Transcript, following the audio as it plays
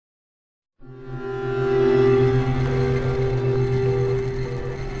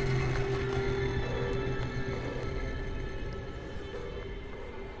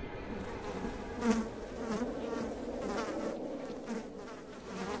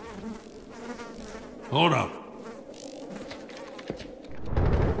Hold up.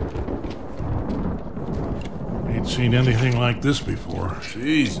 Ain't seen anything like this before.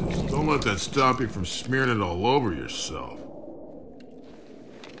 Jesus, don't let that stop you from smearing it all over yourself.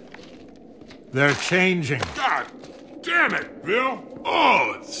 They're changing. God damn it, Bill!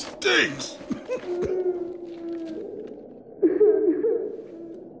 Oh, it stinks!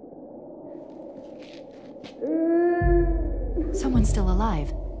 Someone's still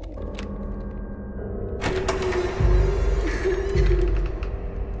alive.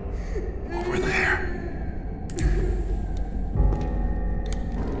 Over there.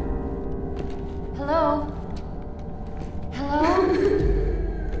 Hello? Hello?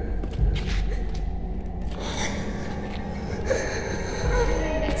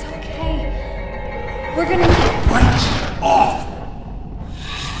 It's okay. We're gonna... Lights off!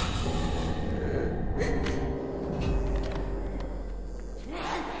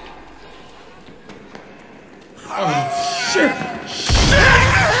 Oh, shit! Shit!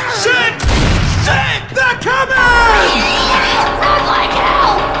 Shit! Shit! They're coming! Run like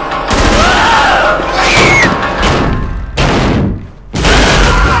hell!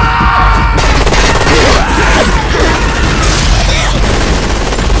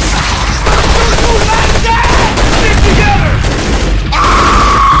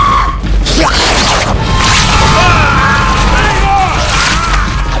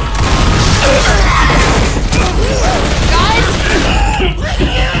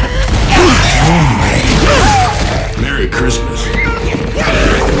 Merry Christmas.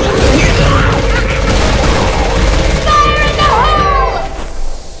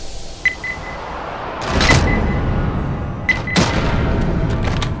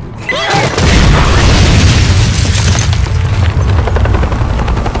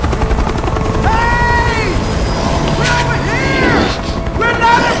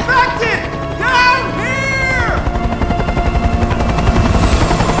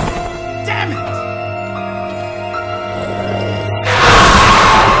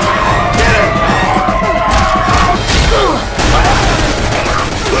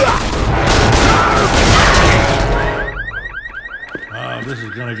 This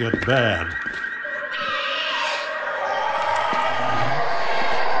is gonna get bad.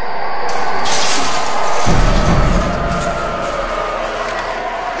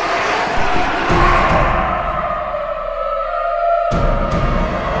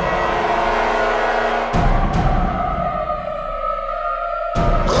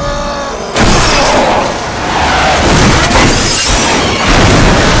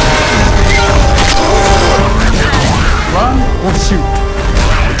 Run or shoot?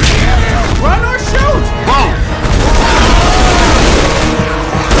 Run or shoot!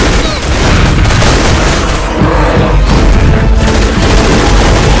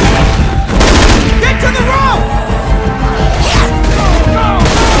 Get to the road!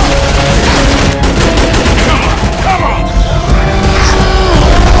 Come on!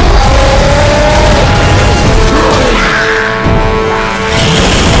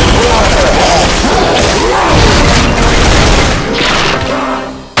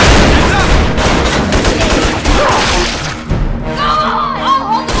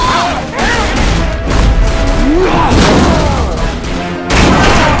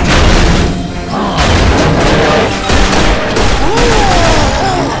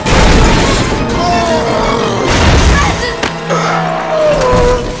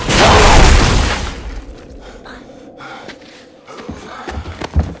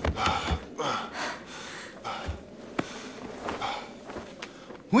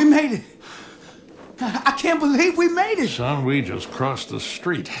 We made it! I can't believe we made it! Son, we just crossed the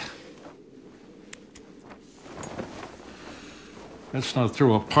street. Let's not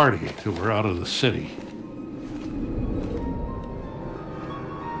throw a party till we're out of the city.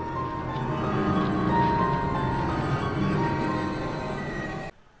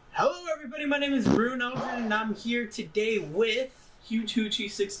 Hello everybody, my name is Rune Aldrin and I'm here today with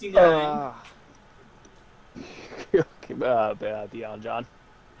Hugehochie 69. BeeonJohn.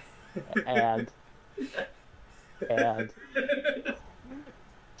 And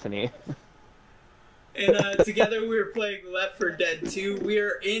Tiffany. And together we're playing Left 4 Dead 2.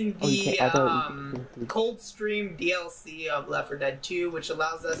 We're in the Cold Stream DLC of Left 4 Dead 2, which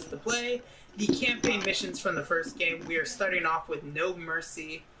allows us to play the campaign missions from the first game. We are starting off with No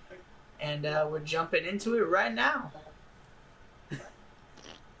Mercy, and we're jumping into it right now.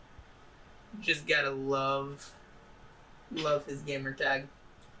 Just gotta love his gamer tag.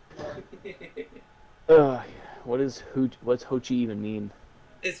 What's Hochie even mean?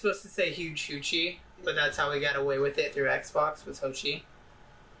 It's supposed to say Hugehochie, but that's how we got away with it through Xbox, was Hochie.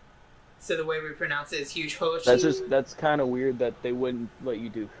 So the way we pronounce it is Hugehochie. That's kind of weird that they wouldn't let you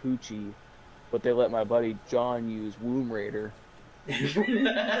do Hoochie, but they let my buddy John use Womb Raider. Yeah.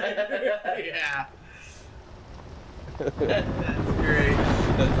 That's great.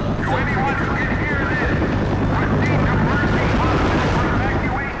 That's awesome.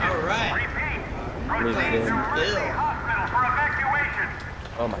 Alright. Bill.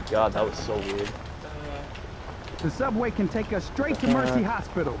 Oh my god, that was so weird. The subway can take us straight to Mercy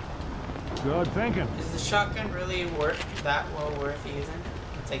Hospital. Good thinking. Is the shotgun really that well worth using?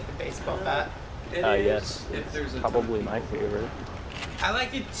 I'll take the baseball bat. Yes. If there's a Probably my favorite. I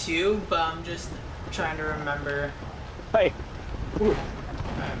like it too, but I'm just trying to remember. Hey!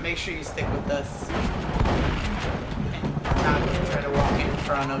 Make sure you stick with us. And not try to walk in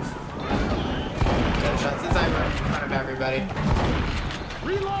front of gunshots, since I run in front of everybody.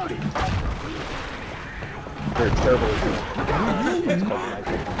 Reloading! They're terrible.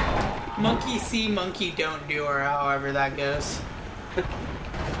 Monkey see, monkey don't do, or however that goes.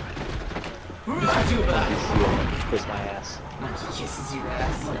 Kiss my ass. Monkey kisses your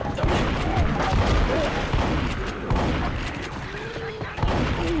ass. Don't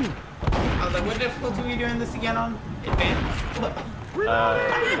I was like, what difficulty are we doing this again on? Advanced?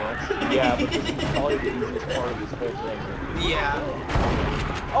 Yeah, but this is probably the easiest part of this whole thing. Yeah.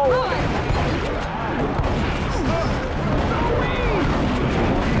 Oh!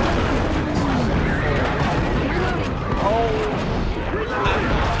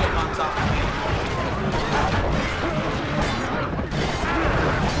 I'm on top of me.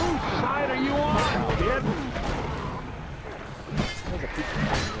 Whose side are you on, kid?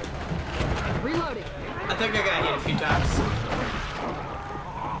 Reloading. I think I got hit a few times.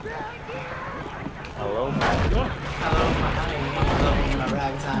 Hello? Hello, my honey. Hello, my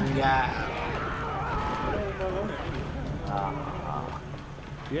ragtime guy.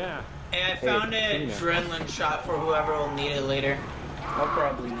 Yeah. Hey, I found an adrenaline shot for whoever will need it later. I'll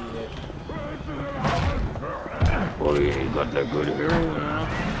probably need it. Oh, yeah, you got that good heroin, huh?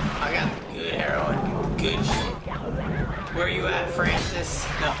 I got the good heroin. Good shit. Where you at, Francis?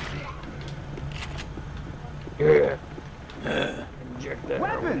 No. Yeah. Inject that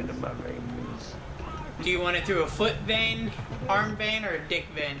heroin into my veins. Do you want it through a foot vein, arm vein, or a dick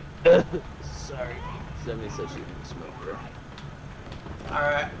vein? Sorry. Somebody said she didn't smoke her.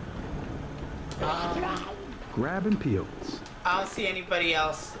 Alright. Grabbing pills. I don't see anybody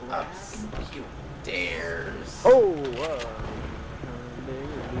else upstairs. Oh!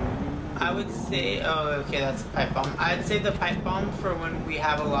 I would say, oh, okay, that's a pipe bomb. I'd say the pipe bomb for when we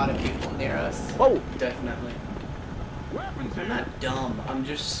have a lot of people near us. Oh! Definitely. I'm not dumb. I'm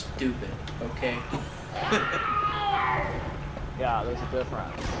just stupid. Okay. Yeah, there's a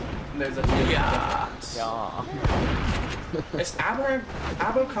difference. There's a huge Yeah. difference. Yeah. It's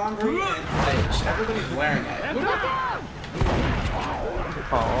Abercrombie and Fitch. Everybody's wearing it.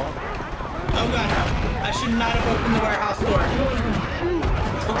 Oh. Oh god, I should not have opened the warehouse door.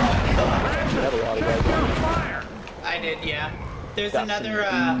 We had a lot of guys. I did, yeah. There's Got another,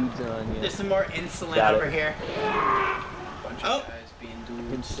 some dudes on you. there's some more insulin Got it. over here. Bunch Oh. of guys being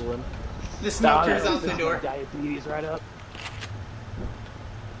dudes. Insulin. The smoker's out the door. Diabetes right up.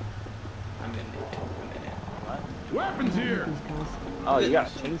 I'm gonna need it in a minute. Weapons here! Oh, you got a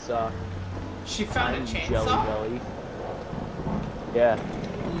chainsaw. She found a Jelly chainsaw? belly. Yeah.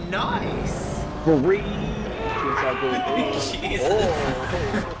 Nice. Free. Chainsaw goes free. Jesus.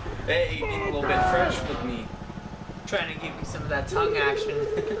 Oh. Hey, get a little bit fresh with me. Trying to give you some of that tongue action.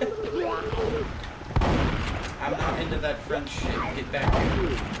 I'm not into that French shit. Get back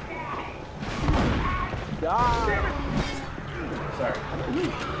here. Die. Sorry.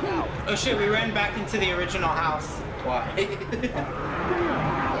 Oh shit, we ran back into the original house. Why?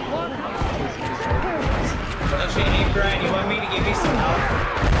 Oh shit, hey Brian, you want me to give you some help?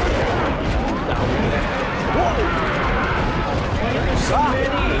 Why are there so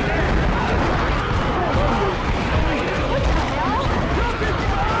many?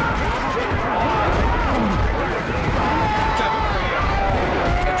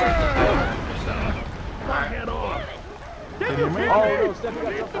 Can you make Oh, it? no,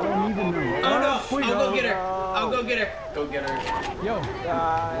 Stephanie got something. Oh no, I'll go get her. I'll go get her. Go get her. Yo,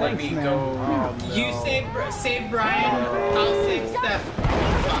 Let me go. You save Brian, I'll save Steph.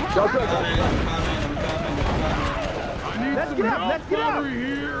 Go, go, I'm go. coming. I need Let's some get up, help let's get up. over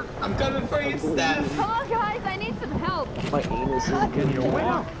here. I'm coming for you, Steph. Come on, guys. I need some help. My anus is getting You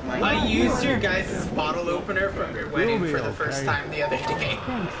what? I used your guys' bottle opener from your wedding You'll be for the first okay. time the other day.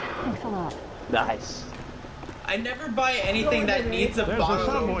 Thanks. Thanks a lot. nice. I never buy anything that needs a There's a bottle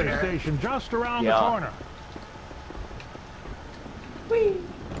subway opener. station just around Yeah. the corner.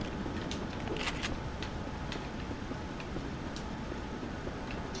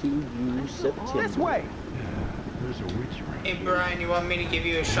 you September. This way. There's a witch right Hey Brian, you want me to give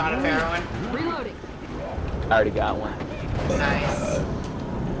you a shot of heroin? Reloading. I already got one. Nice.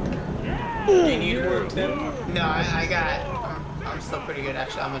 Do you need more, Tim? No, I got. I'm still pretty good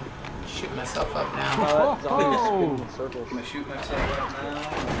actually. I'm gonna shoot myself up now. That zombie is spinning in circles. I'm gonna shoot myself up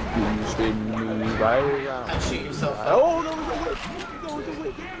now. You spin me right around. I'd shoot yourself up. Oh, no, there's a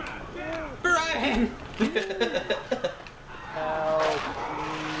witch. Brian! Help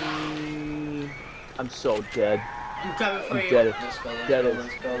me. I'm so dead. I'm coming for I'm you. dead. Let's go, let's Dead go, as-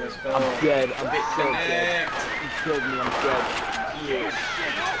 let's go, let's go. I'm dead. I'm Bit so dead. connect. You killed me. I'm dead.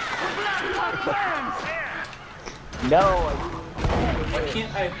 No, I Why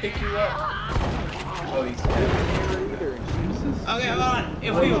can't I pick you up? Oh, he's dead. didn't either. Jesus. Okay, hold on.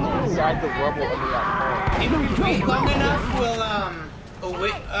 If We're we inside the rubble under that car. if we wait long enough, he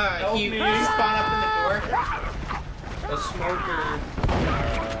spawn up in the door. A smoker.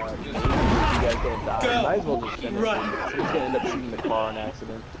 You guys gonna die. Go. Might as well just finish Run. him. He's gonna end up shooting the car on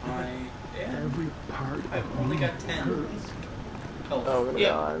accident. Every part I've only got 10. Oh, Oh, Yeah.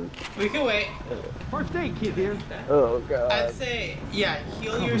 God. We can wait. First aid kit here. Oh, God. I'd say, yeah,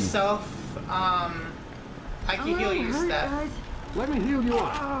 heal yourself. I can heal you, Steph. Let me heal you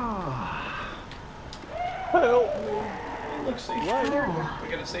up. Help me. looks safe. What? We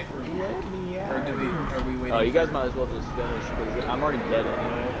got a safe room. Let me out. Or are we waiting? Oh, you guys might as well just finish because I'm already dead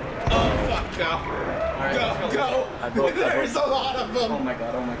anyway. Oh, fuck, go. Alright, let's Go. I broke- There's a lot of them. Oh my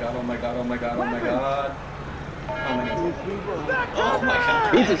god, oh my god, oh my god, oh my god, oh my god. How many? Oh my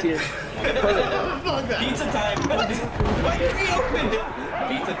god. Pizza's here. Fuck that. Pizza time! Why did we open it?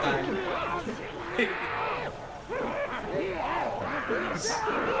 Pizza time.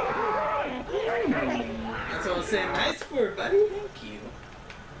 That's what I was saying. Nice for it, buddy. Thank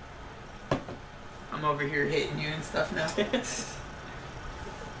you. I'm over here hitting you and stuff now.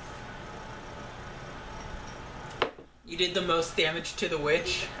 You did the most damage to the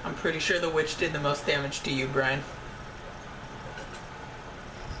witch. I'm pretty sure the witch did the most damage to you, Brian.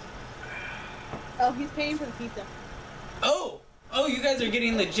 Oh, he's paying for the pizza. Oh! Oh, you guys are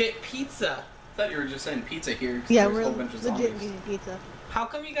getting legit pizza. I thought you were just saying pizza here. 'Cause Yeah, there's we're a whole bunch of legit zombies. getting pizza. How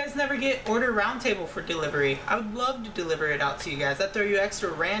come you guys never get order roundtable for delivery? I would love to deliver it out to you guys. I'd throw you extra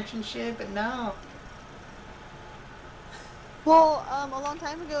ranch and shit, but no. Well, a long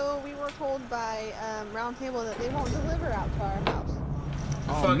time ago, we were told by Roundtable that they won't deliver out to our house.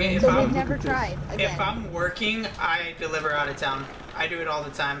 Fuck it, if So I'm, we've never tried again. if I'm working, I deliver out of town. I do it all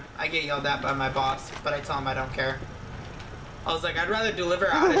the time. I get yelled at by my boss, but I tell him I don't care. I was like, I'd rather deliver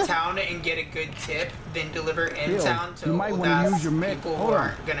out of town and get a good tip than deliver in Hill, town to you might old wanna ass use your med- people who hold on.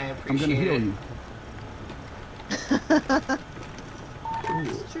 aren't gonna I'm gonna appreciate heal it. you.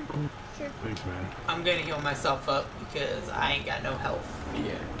 Sure. Thanks, man. I'm gonna heal myself up because I ain't got no health.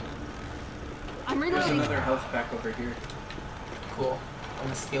 Yeah. I'm There's reloading. another health pack over here. Cool. I'm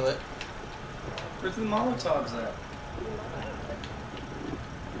gonna steal it. Where's the Molotovs at?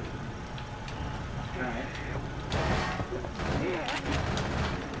 Alright.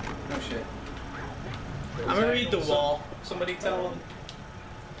 No shit. I'm gonna read the wall. Somebody tell him.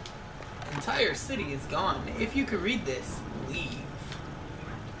 Entire city is gone. If you could read this, leave.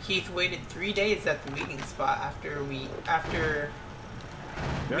 Keith waited 3 days at the meeting spot after we got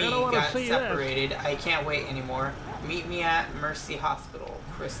separated. I can't wait anymore. Meet me at Mercy Hospital,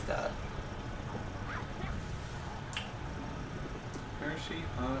 Krista. Mercy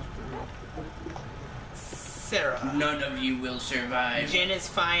Hospital. Sarah. None of you will survive. Jen is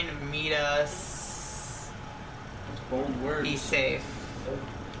fine. Meet us. Bold words. Be safe.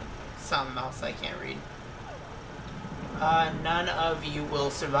 Something else I can't read. None of you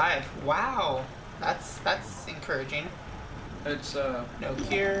will survive. Wow. That's encouraging. It's No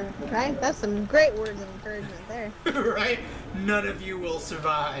cure. Right? That's some great words of encouragement there. Right? None of you will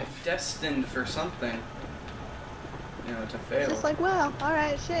survive. destined for something. You know, to fail. Just like, well,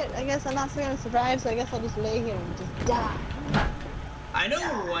 alright, shit. I guess I'm not gonna survive, so I guess I'll just lay here and just die. I know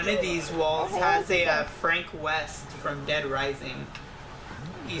one of these walls has a Frank West from Dead Rising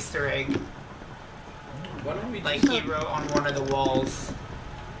Easter egg. Why don't we Like just, he wrote on one of the walls.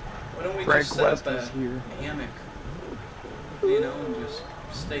 why don't we Frank just set West up is here. a hammock? You know, and just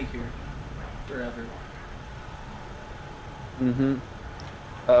stay here forever. Mm-hmm.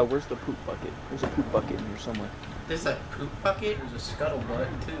 Where's the poop bucket? There's a poop bucket in here somewhere. There's a poop bucket. There's a scuttlebutt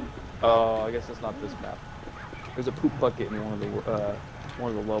too. Oh, I guess that's not this map. There's a poop bucket in one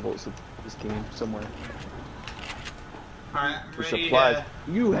of the levels of this game somewhere. Alright, I'm For ready supplies.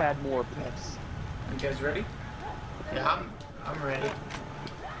 to... You had more pets. You guys ready? Yeah, I'm ready.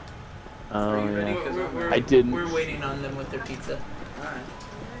 Oh you ready? yeah. Because We're, I'm we're, I didn't. We're waiting on them with their pizza. Alright.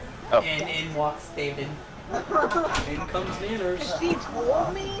 Oh. And in walks David. In comes Nanners. She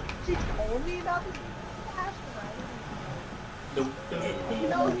told me about this cash, but I didn't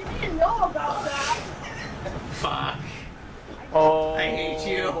know. No, you didn't know about that. Fuck. Oh, I hate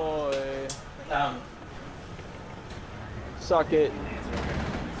you. Boy. Suck it.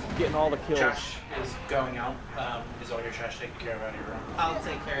 Getting all the kills. Trash is going out. Is all your trash taken care of out of your room? I'll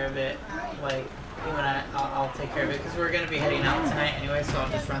take care of it. Like, you and I'll take care of it because we're gonna be heading out tonight anyway. So I'll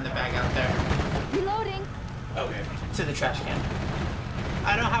just run the bag out there. Reloading. Okay. To the trash can.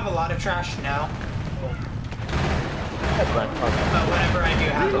 I don't have a lot of trash now. That's fine. Okay. But whenever I do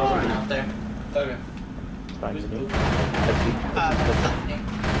have it, I'll run out there. Okay. It's fine to me. Something.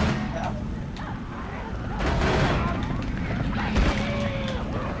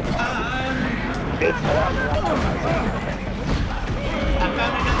 I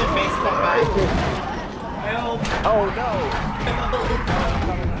found another baseball bat. Help! Oh no!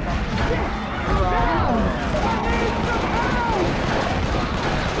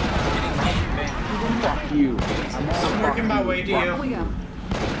 Fuck you. I'm working my way to you.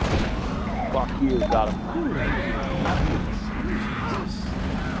 Fuck you, got him.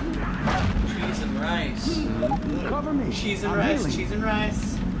 Cheese and rice. Cover me. Cheese and rice, cheese and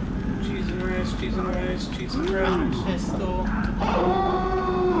rice. Cheese and rice, cheese and rice, cheese and rice. Pistol.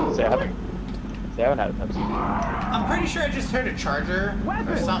 Say I haven't had a Pepsi. I'm pretty sure I just heard a charger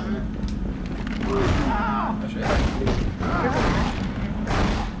or something.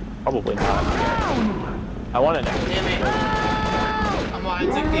 Probably not. I want an axe. Damn it. I'm on, I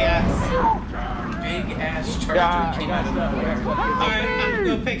took the axe. Big ass charger came out of nowhere. Alright, I'm gonna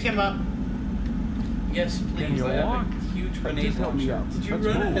go pick him up. Yes, please. I have a huge grenade launcher. Did you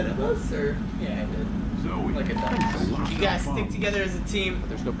run ahead of us or? Yeah, I did. Like a duck. You guys stick together as a team.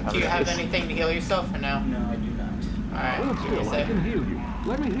 There's no Do you have anything to heal yourself or no? No, I do not. Alright, give me a I sec. can heal you.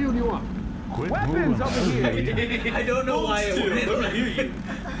 Let me heal you up. Quit Weapons moving. over here. I don't know why it wouldn't. Let me heal you.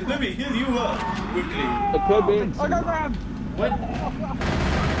 Let me heal you up quickly. It could be. I got grabbed. What?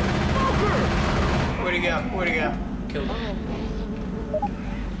 Where'd he go? Where'd he go? Killed him.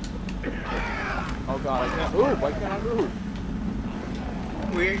 Oh god, I can't move. Why can't I move?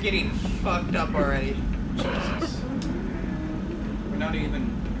 We're getting fucked up already. Jesus. We're not even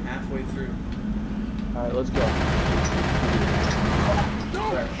halfway through. Alright, let's go.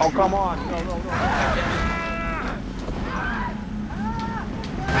 Oh, come on. No.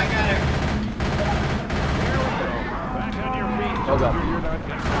 I got her. Oh god.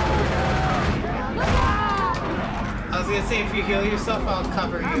 I was gonna say, if you heal yourself, I'll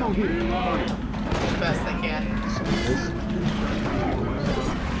cover you. Best I can.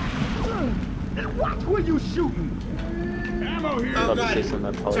 What were you shooting? Ammo here. Oh god,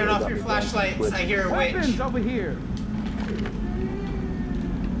 turn off your flashlights. I hear a Weapons witch. over here.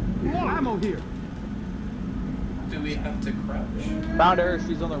 Ammo here. Do we have to crouch? Found her.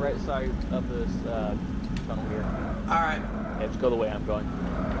 She's on the right side of this tunnel here. Alright. Yeah, just go the way I'm going.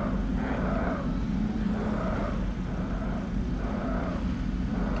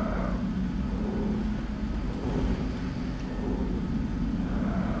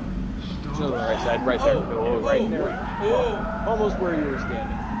 She's on the right side, right there. Oh, right there. Oh! Almost where you were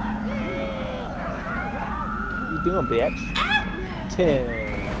standing. What you doing, bitch? 10.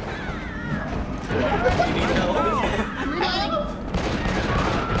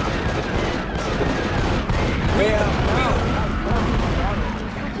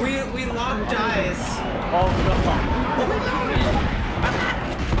 We locked eyes. Oh no.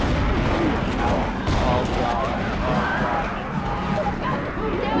 Oh god.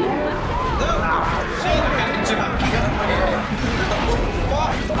 Shit, I got a jockey on my head. Oh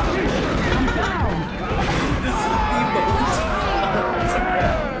fuck. This is the most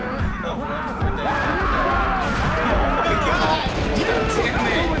Oh, my god! Damn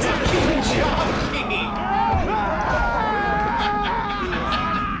it! Fucking jockey!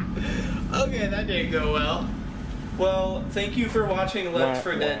 Okay, that didn't go well. well, thank you for watching Left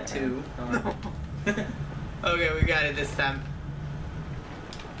 4 Dead 2. Okay, we got it this time.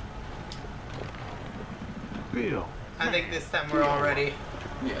 Bill. I think this time we're all ready.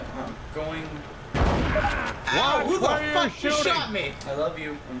 Yeah, I'm going. Ow! Who the fuck just shot me? I love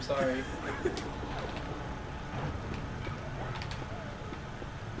you. I'm sorry.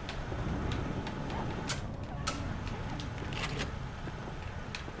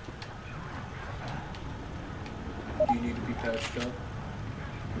 Do you need to be patched up?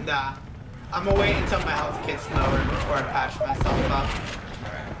 Nah. I'm gonna wait until my health gets lower before I patch myself up.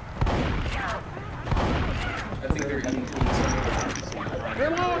 I think they're eating pizza.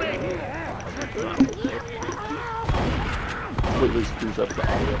 completely screws up the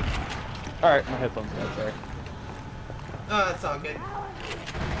audio. Alright, my headphones got there. Oh, that's all good.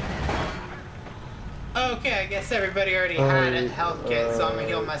 Okay, I guess everybody already had a health kit, so I'm gonna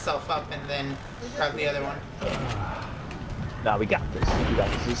heal myself up and then grab the other one. Nah, we got this. We got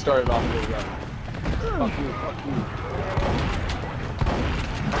this. It started off really rough. Fuck you, fuck you.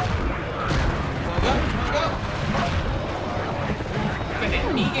 Go, go, go! Gonna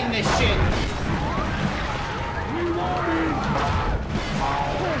negan this shit.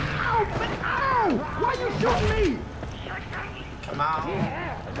 Ow! Why you shooting me? Come on.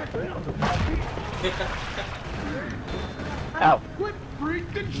 Ow. Quit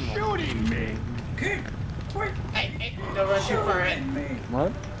freaking shooting me! Hey, hey, don't run too far in.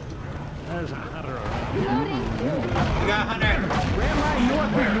 What? There's a hunter around. We got Hunter. Red line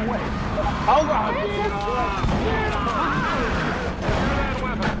north is the way. Oh god!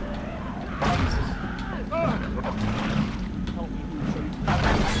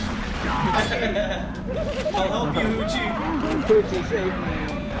 I'll help you, Hugehochie. Hugehochie, save me.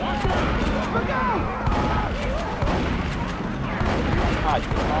 Look out! God.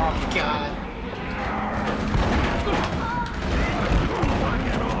 God.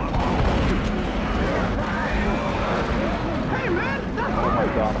 Hey man! Oh my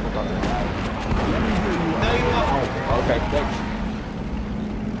god, I'm about to die. No, you won't. Okay, thanks.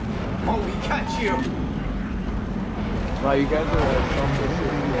 Oh, we got you. Wow, you guys are selfless.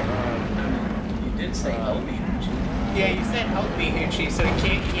 You did say help me, Hugehochie. Yeah, you said help me, Hugehochie, so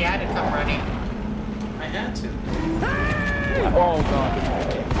he had to come running. I had to. Oh god.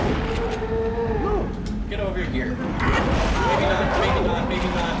 Get over here. Maybe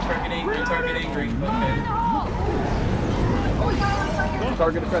not. Target angry. Okay.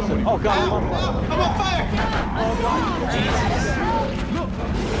 Target aggressive. Oh god, I'm on fire. I'm on fire! Oh god. Jesus.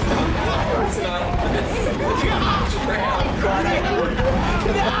 It's not.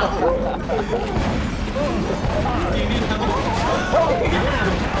 Do you need help?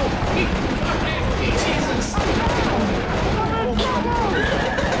 Jesus.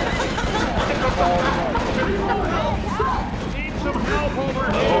 Need some help over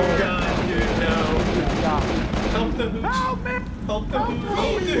here. Oh god, dude, no. Help the hooch. Help the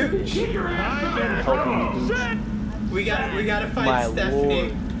hooch. We gotta find My Stephanie.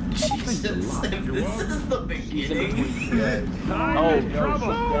 lord. Jesus, if this is the beginning. Oh no,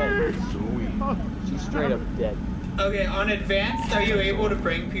 she's dead. She's straight up dead. Okay, on advanced, are you able to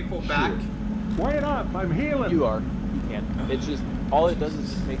bring people back? Wait up, I'm healing. You are. You can. It's just, all it does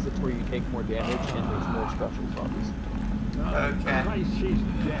is makes it to where you take more damage and there's more special zombies. Okay. Christ, she's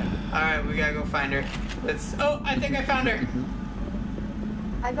dead. Alright, we gotta go find her. Let's. Oh, I think I found her.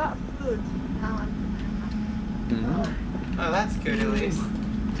 I got food. Oh, that's good at least.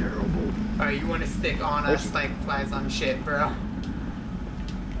 Terrible. Alright, you wanna stick on us like flies on shit, bro.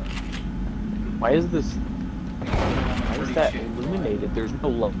 Why is this? Why is that illuminated? There's no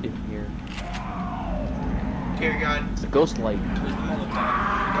light in here. Dear God. It's a ghost light.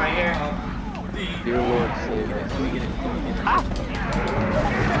 Right here. Dear Lord, save us. Ah!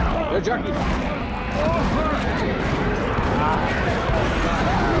 They're jerky.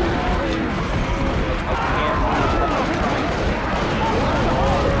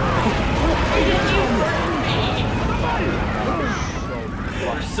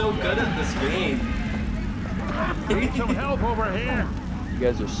 We're so good at this game. Need some help over here. You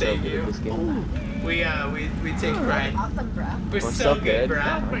guys are so good at this game. We take pride. Awesome, bro. We're so good, bro.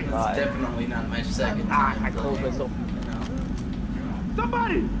 It's definitely not my second time. I closed myself.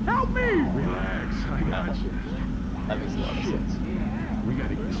 Somebody, help me! Relax, I got you. That makes a lot of sense. We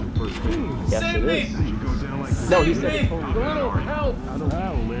gotta get some first aid. Yes, Save it me! is. You go down like that. No, he said Save it. me! Little help.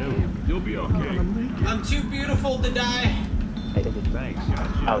 I'll live. You'll be okay. I'm too beautiful to die. I did it. Thanks,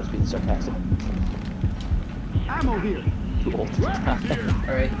 gotcha. I was being sarcastic. Ammo here. Too old to die.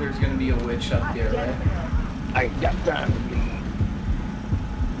 Alright, there's gonna be a witch up here, right? I got time.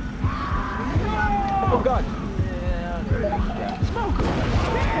 Oh god.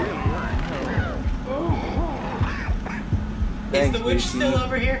 Is the witch still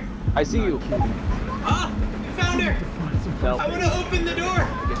over here? I see you. Ah! You found her! No. I wanna open the door!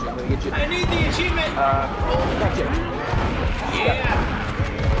 I'm gonna get you. I need the achievement! Gotcha. Yeah!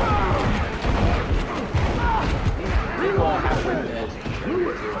 Well, halfway dead.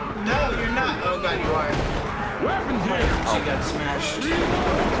 No, you're not. Oh god, you are. She got smashed.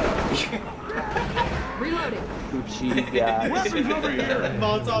 Reloading. Gucci got. Weapons over here.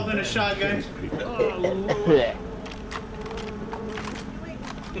 Molotov and a shotgun.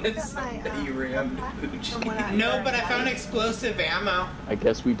 It's you rammed Hugehochie. No, but I found explosive ammo. I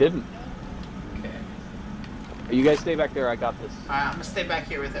guess we didn't. Okay. You guys stay back there. I got this. Alright, I'm gonna stay back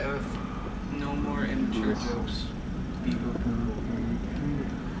here with Oath. No more immature jokes.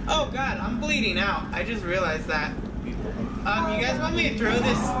 Oh god, I'm bleeding out. I just realized that. You guys want me to throw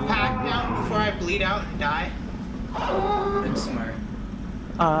this pack down before I bleed out and die? That's smart.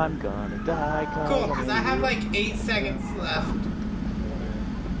 I'm gonna die. Cool, because I have like 8 seconds left.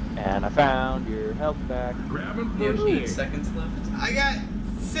 And I found your health back. Grab him You from have 8 here. seconds left. I got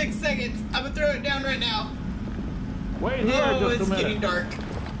 6 seconds. I'm gonna throw it down right now. Wait here Oh, just it's a getting minute. dark.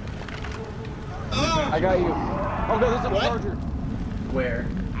 Oh! I got you. Oh no, there's a What? charger. Where?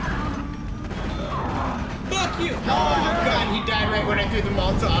 Fuck you! Oh god, he died right when I threw the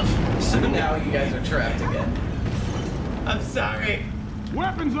Molotov. So now you guys are trapped again. I'm sorry.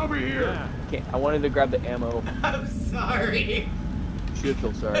 Weapons over here. Okay, I wanted to grab the ammo. I'm sorry. Should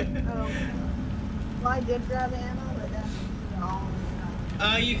feel sorry. Well, I did grab ammo, but that's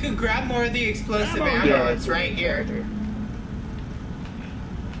all. You can grab more of the explosive ammo. Yeah, It's right here.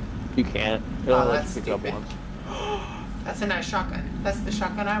 You can't. It'll Oh, let that's you pick it up stupid. once. That's a nice shotgun. That's the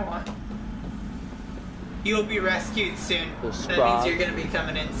shotgun I want. You'll be rescued soon. The That spot. means you're gonna be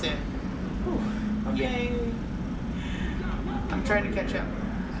coming in soon. Yay! I'm trying to catch up.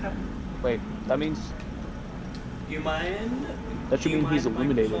 I don't... Wait, that means Do you mind? That should do you mean he's mind,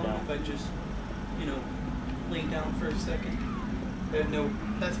 illuminated microphone, now. If I just, lay down for a second. No.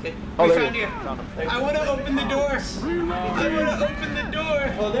 That's good. Oh, We there found he you. is. Found him. I want to open the door. I want to open the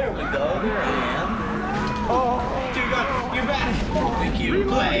door. Oh, there we go. There I am. Dear God, you're back. Thank you.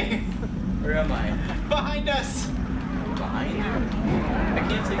 Play. Where am I? Behind us. Behind you? I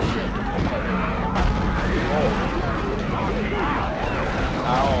can't take shit.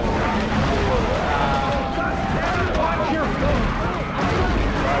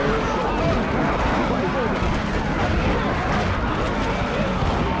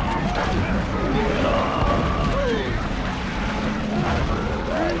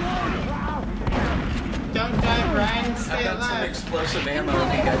 Don't die, Brian. I've Stay got some alive. explosive ammo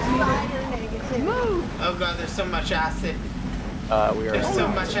if you guys need it. Oh God, there's so much acid. We are. There's so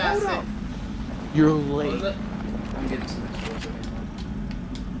much acid. You're What was late. it? I'm getting some explosive ammo.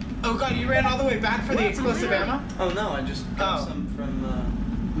 Oh God, you ran all the way back for the explosive ammo? Oh no, I just got Oh. some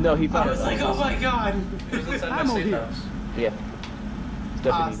from, No, he I found was it. like, oh my God. it was inside my safe house. Yeah.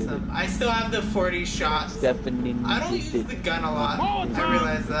 Stephanie did Awesome. I still have the 40 shots. it. Stephanie I don't did use it. the gun a lot. I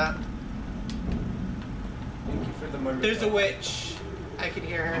realize that. Thank you for the murder. There's a witch. I can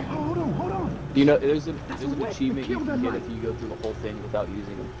hear her. Hold on. You know, there's an achievement you can get if you go through the whole thing without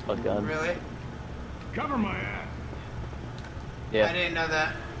using a gun. Really? Cover my ass. I Yeah, didn't know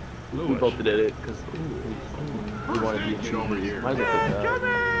that. we both did it because we wanted to Get over here. Might as well put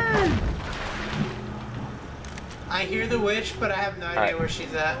that. I hear the witch, but I have no idea Alright. where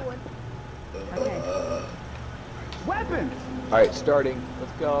she's at. Weapons! Alright, starting.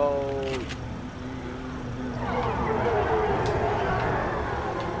 Let's go.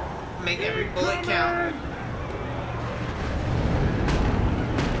 Make every bullet count.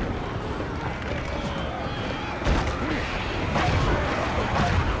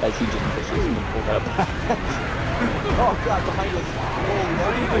 As he just pushes and pulls up. Oh god, behind us.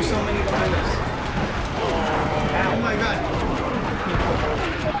 Why are there so many behind us? Oh my God.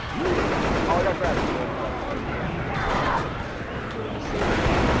 Oh, I got grabbed.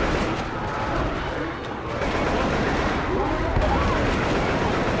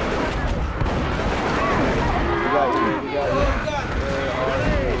 We got you.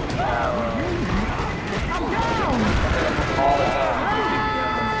 Oh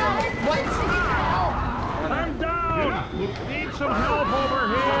God. What? I'm down. Need some help over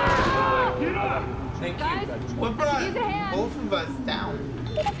here. Get up. Thank you. What brought both of us down?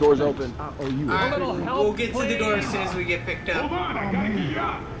 Doors open. Alright, we'll get to the door as soon as we get picked Hold up. on, I gotta get you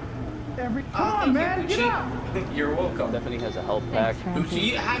up. Come on, man, get up! You're welcome. Stephanie has a health pack.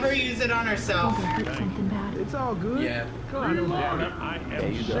 You have her use it on herself. It's all good. Yeah. Reload. I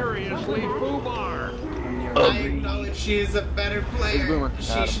am you go. seriously foobar. I acknowledge she is a better player. Boomer.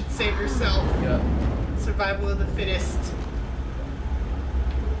 She should save herself. Yeah. Survival of the fittest.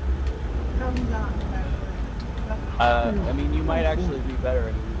 I mean, you might actually be better.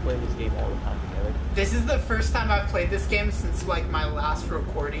 I mean, we play this game all the time together. This is the first time I've played this game since like my last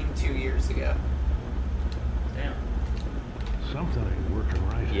recording 2 years ago. Damn. Something ain't working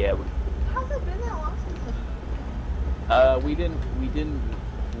right. Yeah. How's it been that long since We didn't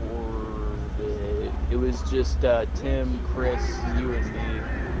record it. It was just Tim, Chris, you, and me.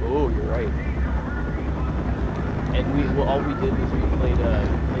 Oh, you're right. And all we did was we played the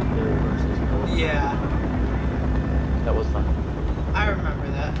versus. Yeah, That was fun. I remember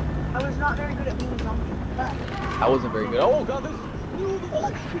that. I was not not very good at being zombie. But I wasn't very good. Oh god, this. I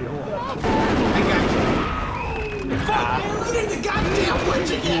got you. Fuck, man, look at the goddamn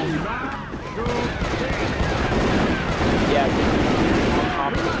witch again! Yeah.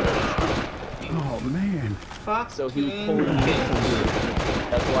 Oh man. Fuck. So he was pulling me.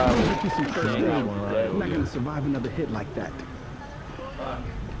 That's why I was saying I I'm not gonna survive another hit like that.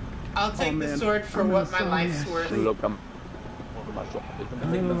 I'll take the man. sword for what my life's worth. Look, I'm. I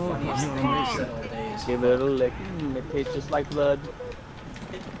think the funniest thing you said all day is Give it a lick. It tastes just like blood.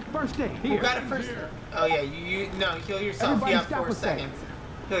 First aid Who here. got it first? Oh yeah, no, heal yourself. Everybody You have stop 4 a sec. seconds.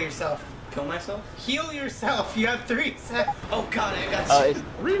 Heal yourself. kill myself. Heal yourself. You have 3 seconds. Oh god, I got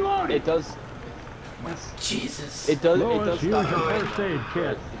Reload. It does. Jesus. It does. It Lois, does here's stop. your first aid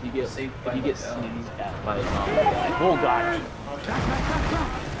kit. If you get Saved if by you get the bell. sneezed at by a zombie guy. Oh god.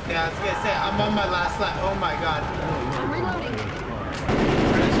 Yeah, I was gonna say I'm on my last lap. Oh my god. I'm reloading.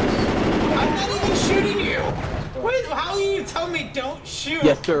 I'm not even shooting you. Wait, how do you tell me don't shoot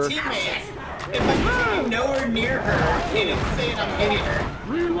Yes, sir. teammates if I'm shooting nowhere near her and it's saying I'm hitting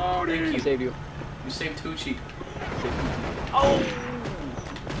her? He saved you. You saved Hugehochie. Oh.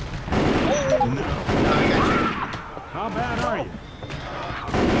 No, I got you. How bad are you?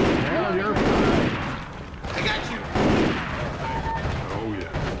 Hell, you're fine. I got you. Oh,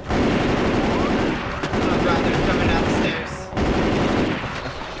 yeah. Oh god, they're coming upstairs.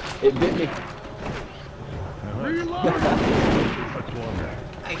 It bit me.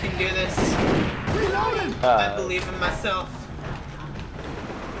 I can do this. I believe in myself.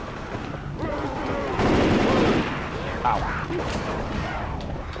 Ow.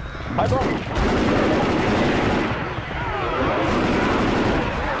 Bye, bro.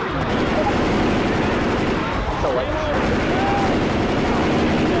 So like.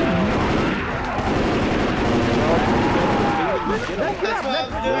 That's what I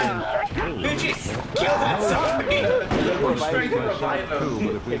was doing. Bitches, kill that zombie. We're trying to revive him.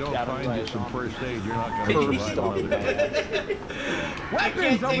 But if we don't find you some first aid, you're not going to survive another day. I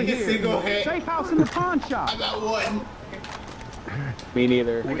can't take a single hit. Safe house in the pawn shop. I got 1. Me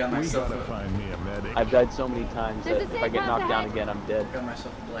neither. I got We myself gotta a, find me a medic. I've died so many times that if I get knocked down again, I'm dead. got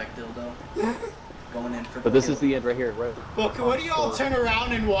myself a black dildo. Going in for But this is the end right here, right? Well, what do y'all turn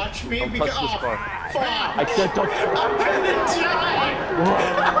around and watch me? Don't Because, touch this bar. fuck. I said don't. I'm gonna die.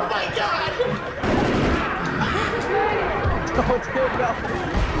 Oh my god. Don't do it now.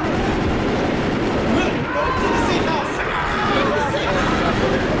 Go to the safe house. Go to the safe house.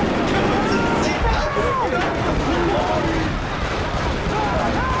 Come on to the safe house.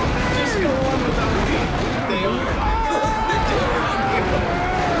 Just go on without me. They will close the door on you.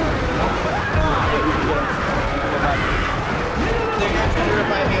 They're gonna try to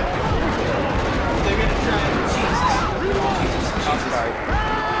revive you. They're gonna try. Jesus. I'm sorry.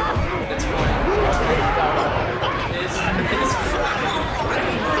 It's fine. It's fine.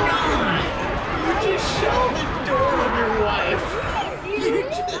 You just shut the door on your wife. You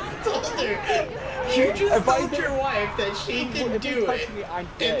just told her. You just told your wife that she can do it, and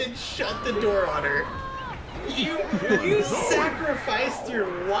then shut the door on her. You sacrificed your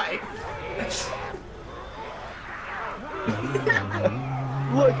wife.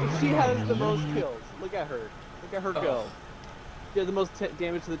 Look, she has the most kills. Look at her. Look at her go. She has the most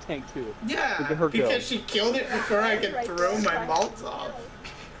damage to the tank too. Yeah, Look at her go. because she killed it before I could throw my Molotov.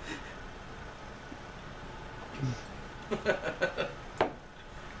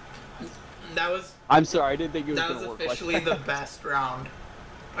 That was I'm sorry, I didn't think it was that gonna was work. officially the best round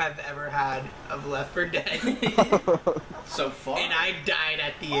I've ever had of Left 4 Dead. So far. And I died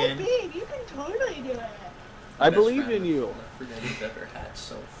at the oh, end. babe, you can totally do it. I Best believe round in you. of Left 4 Dead you've ever had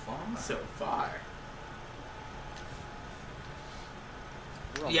so far. So far.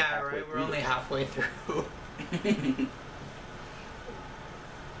 We're only Yeah, halfway right, we're through only this. halfway through.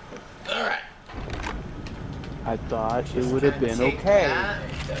 Alright. I thought it Just would have gonna been take okay. that. I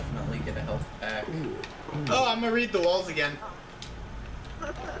definitely get a health pack. Oh, I'm gonna read the walls again.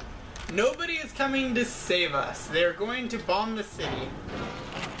 Nobody is coming to save us. They're going to bomb the city.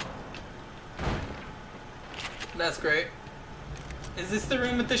 That's great. Is this the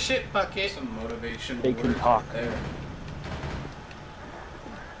room with the shit bucket? Some motivation. They can words talk. right there.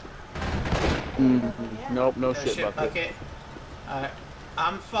 Nope, no No shit bucket. Alright.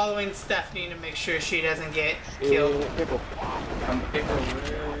 I'm following Stephanie to make sure she doesn't get killed. Pickle. I'm paper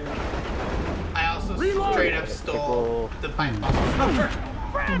red. I also straight up stole the pipe bomb from her.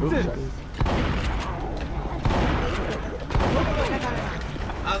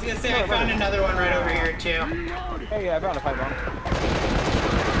 I was gonna say I found another one right over here too. Hey, I found a pipe bomb.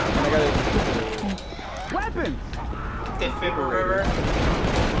 And I got it. Weapons. Defibrillator.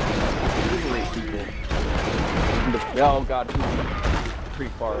 people. Oh god,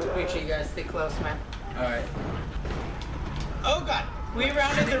 pretty far. Make sure you guys stay close, man. Alright. Oh god, we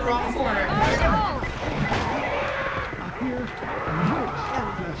rounded the wrong corner.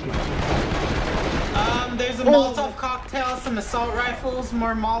 There's a Molotov cocktail, some assault rifles,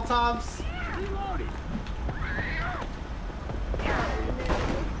 more Molotovs.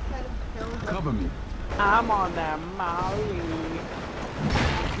 Cover me. I'm on that Molly.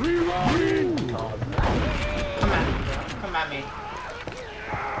 Reloading! Come at me, bro. Come at me.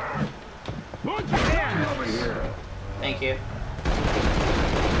 Put your hands over here. Thank you.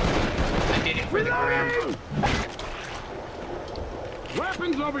 I did it for the gram.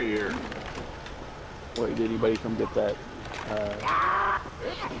 Weapons over here. Wait, did anybody come get that?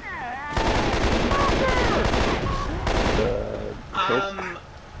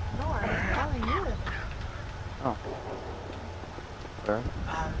 No, I'm telling you. Oh. Where? I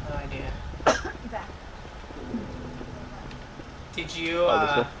have no idea. Back. Did you,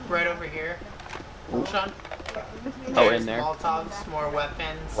 this way? right over here, Sean? Oh, There's in there. Molotovs, more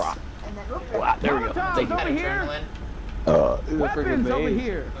weapons. Rock. And then look Wow, there we go. Molotovs Take Had over here. adrenaline. the Weapons friggin' over maze.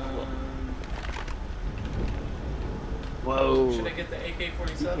 here. Whoa. Should I get the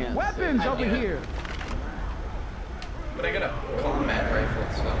AK-47? Can't Weapons I over do. here. But I got a combat rifle,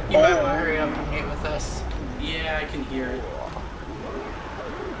 so... You might want to hurry up and meet with us. Yeah, I can hear it.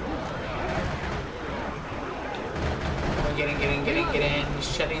 Get in.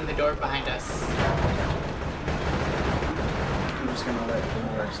 Shutting the door behind us. I'm just gonna let the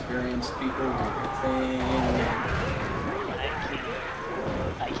more experienced people do their thing.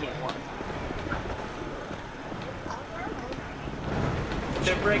 I can't walk.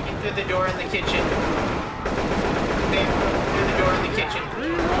 They're breaking through the door in the kitchen. They broke through the door in the kitchen.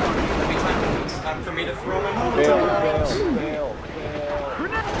 It's time for me to throw my Fail. Molotov.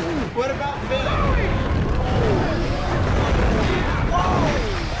 What about Bill?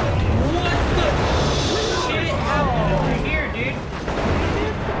 What the shit happened over here, dude?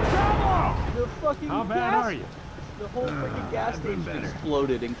 The fucking How bad gas, are you? The whole freaking gas been station better.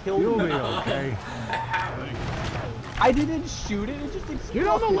 exploded and killed You'll me. be okay. I didn't shoot it, it just exploded. Get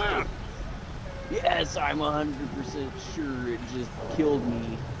on the left. Yes, I'm 100% sure it just killed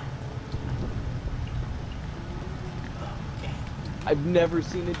me. I've never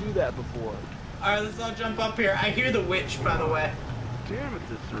seen it do that before. Alright, let's all jump up here. I hear the witch, by the way. Damn it,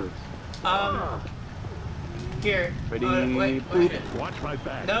 this hurts. Here. Ready, Wait. Watch my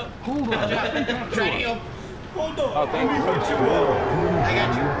back. Nope. Hold Good on. job. Try to go. Hold on. Oh, thank you. I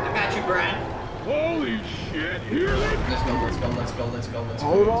got you, Brian. Holy shit. Here they Let's go.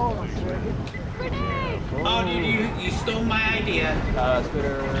 Hold on. Oh, dude, you stole my idea.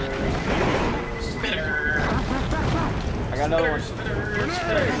 Spitter. Spitter. I got another one. Spitter.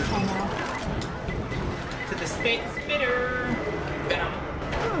 To the spitter. Venom.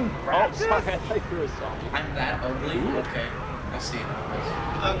 Oh, sorry, I thought you were a song. I'm that ugly? Okay. I see.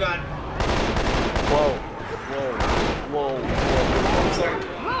 Oh, God. Whoa. Sorry.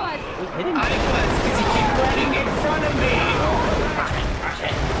 I was, because you keep running in front of me.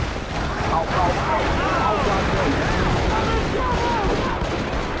 Ow, God,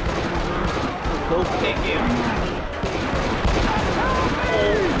 Thank you.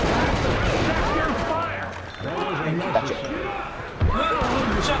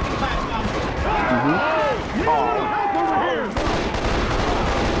 Shocking pipe bomb.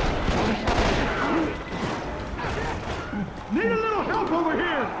 Need a little help over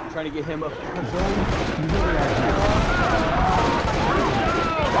here. Trying to get him up. Oh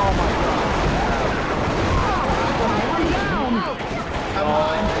Come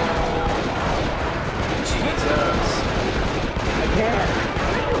on. Jesus. I can't.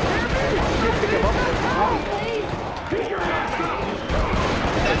 Pick him up.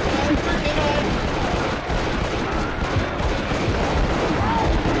 That's what I'm working on.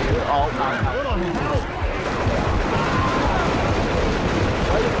 Oh my God.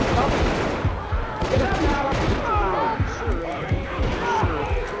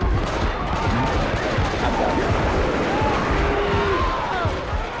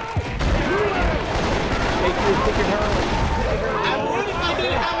 I would if I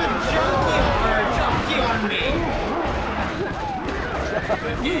didn't have a junkie on me.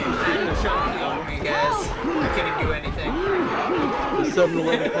 I had a junkie on me, guys. I couldn't do anything. The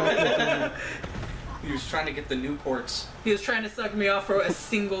 7-Eleven. He was trying to get the Newports. He was trying to suck me off for a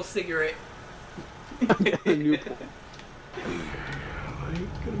single cigarette.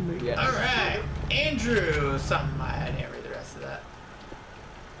 Yes. Alright, Andrew, something. I didn't read the rest of that.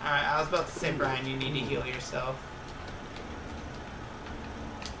 Alright, I was about to say, Brian, you need to heal yourself.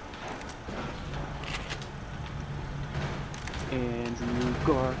 Andrew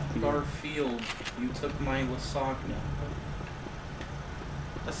Garfield. Garfield, you took my lasagna.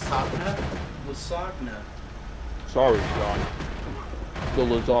 Lasagna? Lasagna. Sorry, John. The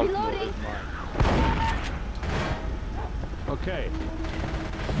lasagna is mine. Okay.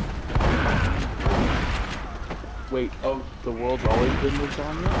 Wait, oh, the world's always been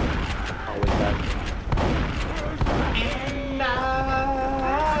lasagna? Always has been. And I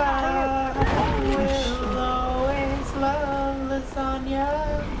will always love lasagna.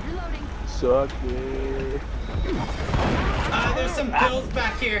 Suck it. There's some pills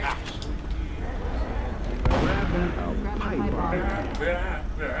back here.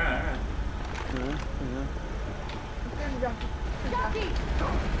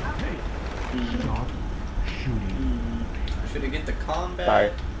 Should I get the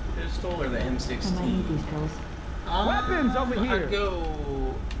combat pistol or the M16? Weapons over here.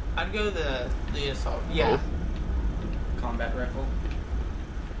 I'd go the assault. Yeah. Combat rifle.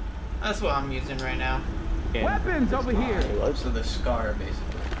 That's what I'm using right now. Weapons over here. So the SCAR,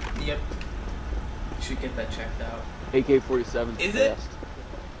 basically. Yep. You should get that checked out. AK-47 Is it? best.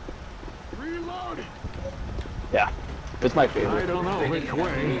 Reloading. Yeah. It's my favorite. I don't know which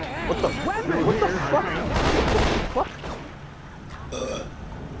way. What the fuck?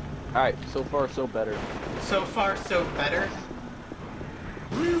 Alright, so far so better. So far, so better.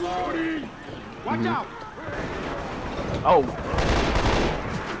 Reloading. Watch out. Oh.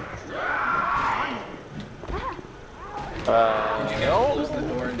 Did you guys close the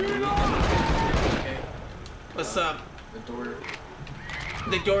door and leave? Okay. What's up? The door.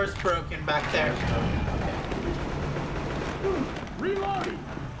 The door's broken back there. Reloading.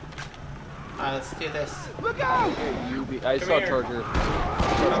 Alright, let's do this. Look out. I saw a charger. I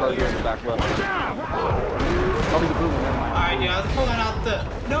saw a charger in the back left. Probably the boom, never mind. Alright, dude, I was pulling out the...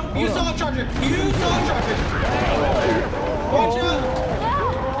 No, you saw a charger! You saw a charger! Watch out!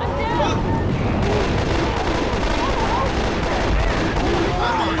 Fuck!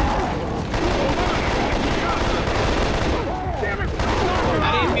 I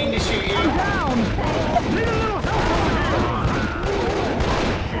didn't mean to shoot you.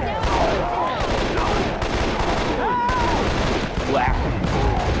 Whack.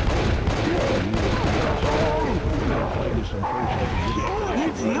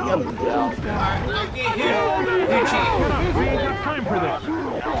 Alright, I'll get here. We ain't got time for this.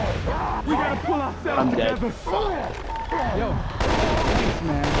 We gotta pull ourselves I'm dead. together. Yo. Thanks,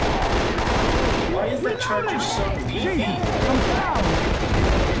 man. Why is that charger so beefy? Come down.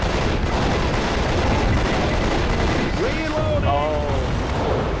 Reloading. Oh.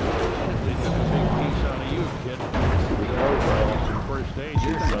 First stage,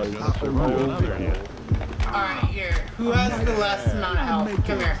 you're gonna survive another hit. Alright, here. Who has the less amount of health?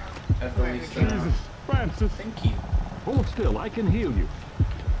 Come here. At the least, Jesus, Francis. thank you. Hold still, I can heal you.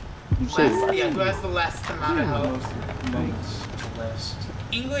 You say Who has the less amount of health? Most less.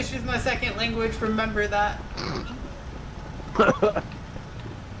 English is my second language, remember that.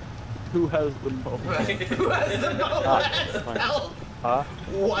 who has the most? Who has the less health? Huh?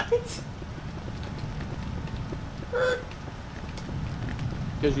 What?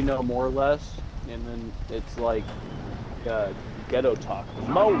 Because you know more or less, and then it's like ghetto talk.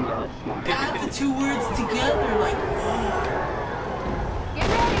 Mo less. Add the two words together like Get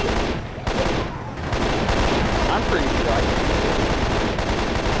ready. I'm pretty sure I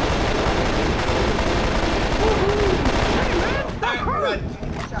Alright, run.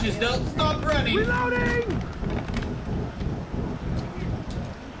 Just don't stop running. Reloading.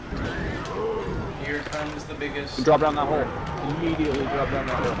 Here comes the biggest. drop down that hole. Immediately drop down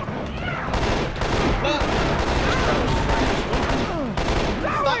that hole.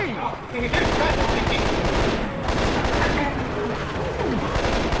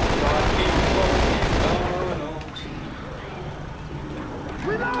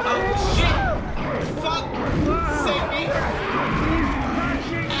 Oh shit! Fuck! Save me!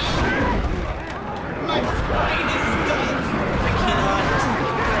 My spine is done! I cannot.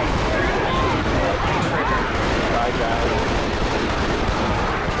 Bye, guys.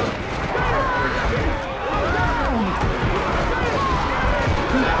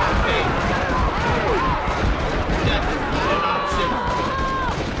 Death is not an option.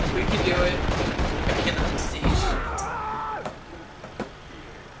 We can do it. I cannot see shit.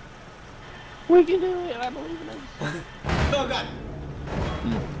 We can do it. I believe in us. Oh god!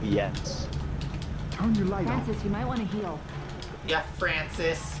 Yes. Turn your light on. Francis, you might want to heal. Yeah,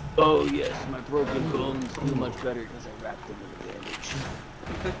 Francis. Oh yes, my broken bones feel much better because I wrapped them in a bandage.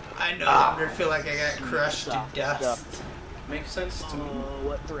 I no longer feel like I got crushed to Soft dust. stuff. Makes sense to me. Oh,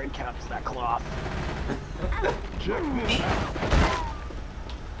 what thread caps that cloth? Check this out.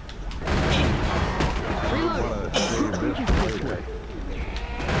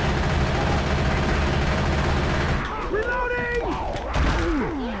 Reloading!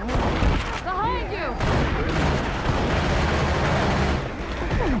 Behind you!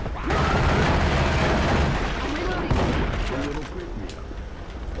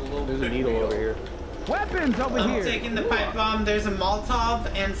 There's a needle over here. Weapons over I'm here! taking the pipe bomb. There's a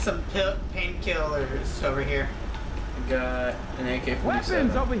Molotov and some painkillers over here. Got an AK-47.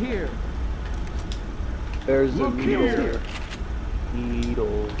 Weapons over here! There's a Look needle here. here.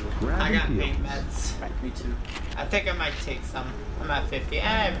 Needle. I got pain meds. Me too. I think I might take some. I'm at 50.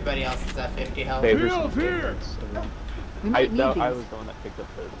 Everybody else is at 50 health. Hey, Heals here! We might need I these. was the one that picked up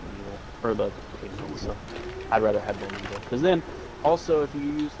the needle, or the needle, so I'd rather have the needle. Because then, also, if you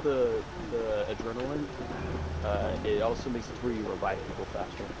use the adrenaline, it also makes it where you revive people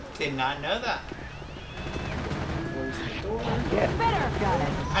faster. Did not know that. Yeah, Better! Got it.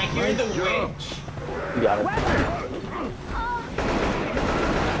 I hear the witch. you got it.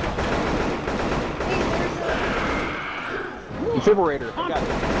 Defibrillator, I got it.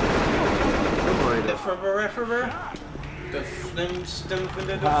 Defibrillator. The flim stum for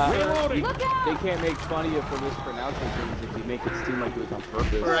the Look out! They can't make fun of you for mispronouncing things if you make it seem like it was on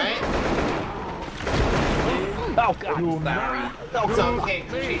purpose. Right? Oh god! Larry. It's okay,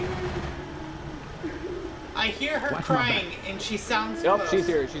 Gucci. I hear her crying, and she sounds Yep, close. she's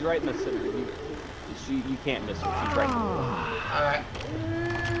here. She's right in the center. You can't miss her. She's right in the middle. Alright.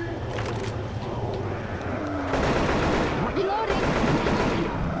 Reloading!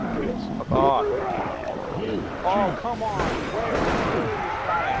 Oh, come on.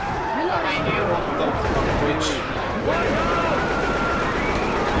 Behind you.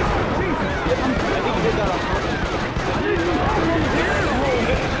 I think you did that on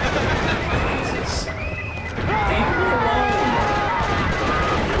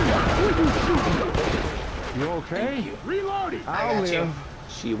You okay? Reloading! I got you.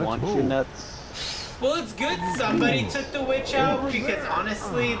 She wants your nuts. Well, it's good somebody took the witch out, because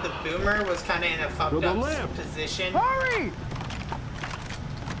honestly, the boomer was kind of in a fucked up position. Hurry!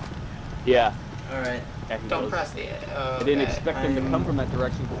 Yeah. Alright. Yeah, he Don't was. press the... I didn't expect him to come from that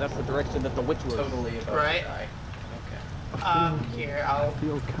direction because that's the direction that the witch was. Totally about Right. to die. Here, I'll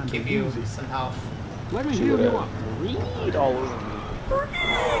give you some health. Let me She heal would you up. read all over me.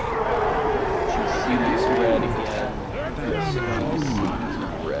 She's red again.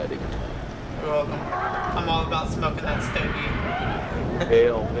 She's red again. You're welcome. I'm all about smoking that stogie.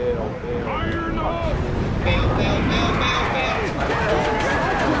 Bail. Bail, bail, bail, bail, bail.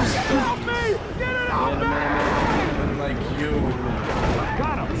 Help me! Get it out! Like you.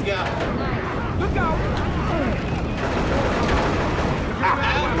 Got him! Let's go. Look out! Ow,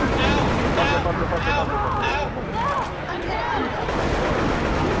 ow, ow, ow, ow.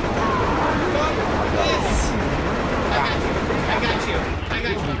 Fuck this. I got you. I'm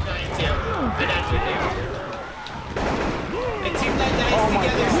trying to. I'm not with you. A team that dies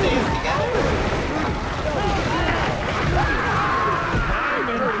together stays together. I'm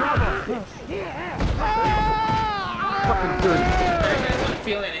in trouble! Alright guys, I'm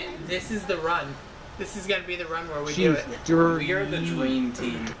feeling it. This is the run. This is gonna be the run where we do it. We are the dream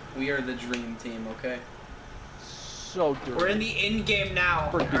team. We are the dream team, okay? So dirty. We're in the end game now,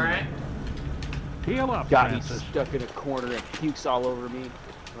 alright? Heal up, God, he's Francis. stuck in a corner and pukes all over me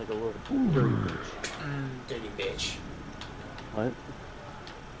like a little dirty bitch. Dirty bitch. What?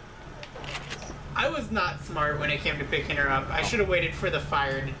 I was not smart when it came to picking her up. I should have waited for the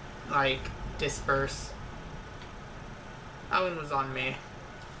fire to, like, disperse. That one was on me.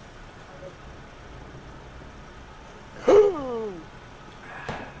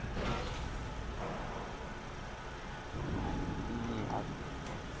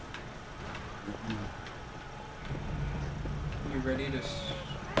 You ready to...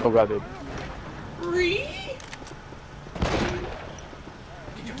 Oh god, babe.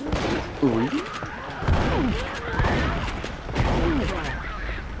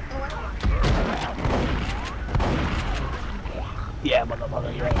 Yeah,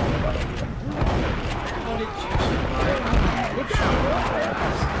 motherfucker, you're right. How did you survive? What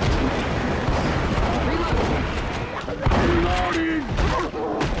Reloading!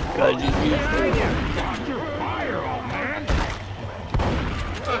 God, Fire, old man!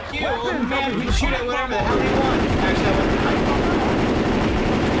 Fuck you, old man. We can shoot at whatever the hell he wants. Actually,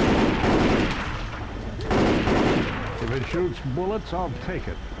 If it shoots bullets, I'll take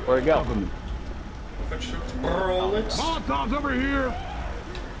it. Where'd it go? If it shoots bullets. Molotov's over here!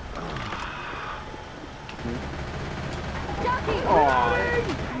 Jockey! Oh,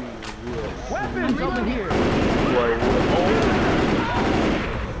 Weapons over here.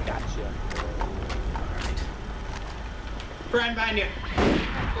 Gotcha. Brian, behind you.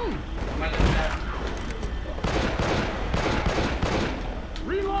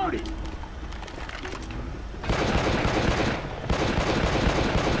 Reloading.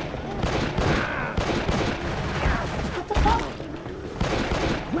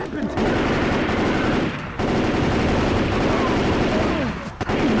 Weapons here.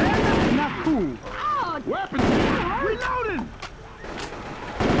 Hey, man, that's not cool. Weapons here. Reloading.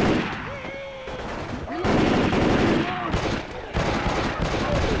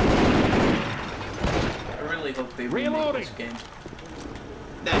 I really hope they remake Reloading. this game.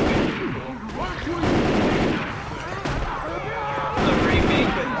 That would be cool. A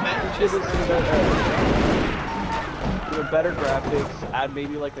remake with With better graphics, add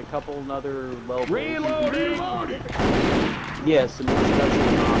maybe like a couple another levels. Reloading. Yeah, some more special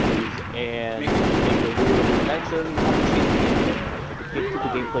zombies and actually keep the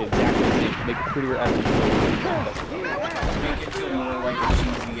gameplay exactly the same to make it prettier as Make it feel more like a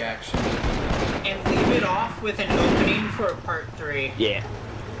cheesy action. and leave it off with an opening for part 3. Yeah.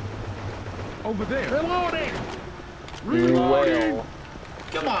 Over there. Reloading. Well,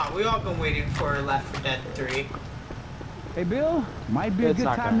 Come on, we all been waiting for Left 4 Dead 3. Hey, Bill, might be a It's good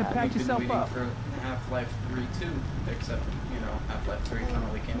not time to gonna patch We've been yourself waiting up. for Half-Life 3 too, except, you know, Half-Life 3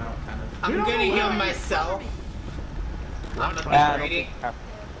 finally came out, kind of. I'm gonna heal myself. I'm a I greedy.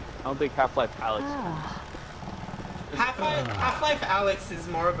 don't think Half-Life Alex. Half-Life Alex is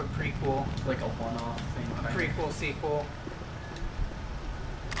more of a prequel. Like a one-off thing. A kind of. prequel sequel.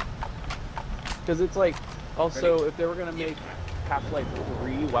 Because it's like, also, if they were gonna make Half-Life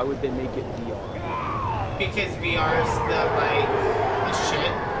 3, why would they make it VR? Because VR is the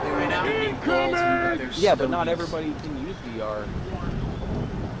shit right now. Yeah, but not everybody can use VR.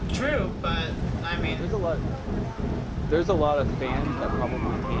 True, but I mean, There's a lot of fans that probably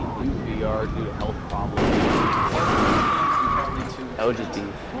can't use VR due to health problems. That would just be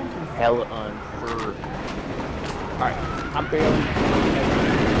hell unfurled. Alright, I'm bailing.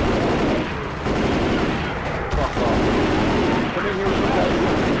 Fuck off. Come in here with you guys.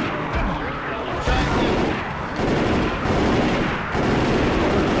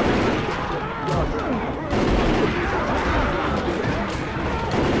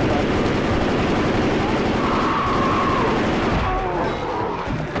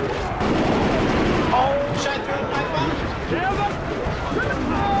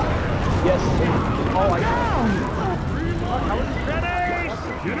 Yes. Oh, I got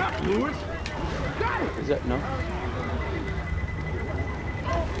it. Get up, Lewis. Is that no?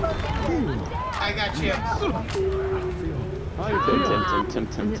 I got you.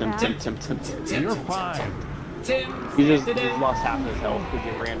 Tim. You're fine. Tim. He just lost half his health because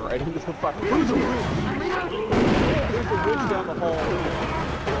he ran right into the fucking. There's a witch down the hall.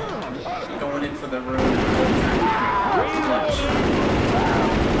 Going in for the room.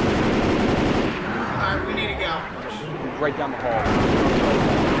 Alright, we need to go. Right down the hall.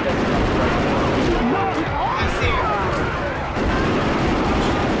 I see her.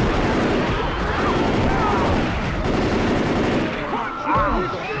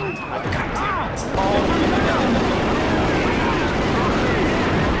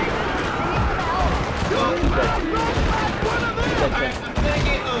 Alright, I'm gonna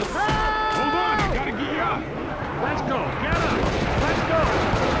get Oath. Hold on, I gotta get you up. Let's go. Get up. Let's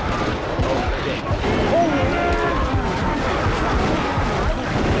go.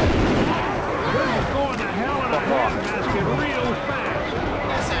 This is going to hell in a handbasket real fast.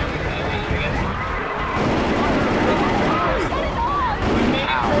 That's how we made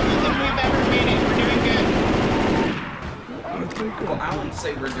it further than we've ever made it. We're doing good. Well, I wouldn't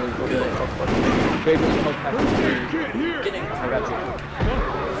say we're doing good. Get here. Getting I got you.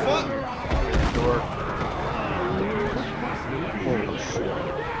 Fuck. Door. Holy shit.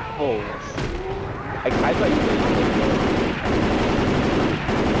 Holy shit. I thought you were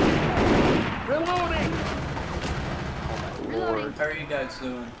Reloading. How are you guys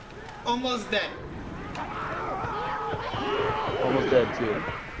doing? Almost dead. almost dead too.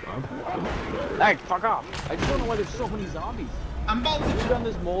 Hey, fuck off! I just don't know why there's so many zombies. I'm about to. We've done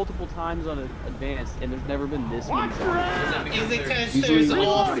this multiple times on Advanced, and there's never been this many zombies. Is it because Usually there's we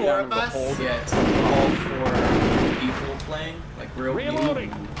all just 4 down of the us? whole- Yeah, it's all 4 people playing, like real Reloading.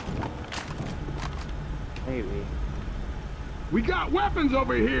 people. Maybe. We got weapons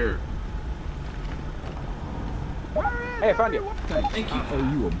over here. Hey, I found you. Thank you. Oh,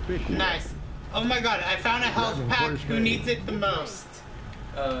 you a big one. Nice. Oh my god, I found a health pack. Who needs it the most?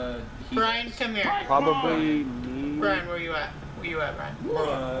 He- Brian, come here. Probably me. Brian, where you at? Where you at, Brian?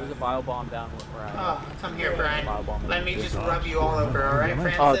 There's a bio bomb down where I am. Oh, come here, Brian. Bio bomb Let me just rub you all over, alright,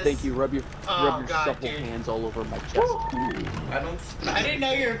 Francis? Oh, thank you. Rub your God, supple dude. hands all over my chest. I didn't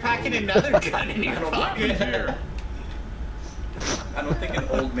know you were packing another gun in your pocket. I don't think an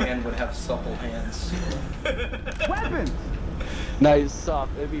old man would have supple hands. Weapons! Nice,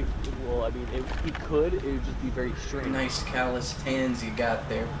 soft. It'd be, well, I mean, if he could, it would just be very strange. Nice calloused hands you got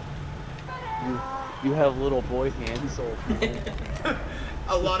there. You have little boy hands, so.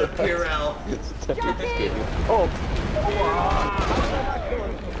 A lot of Purell. Oh!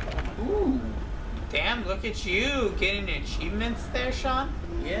 Ooh. Damn, look at you getting achievements there, Sean.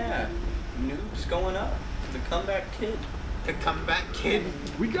 Yeah. Noob's going up. The comeback kid. The comeback kid.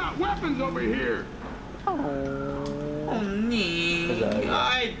 We got weapons over here. Oh, nee.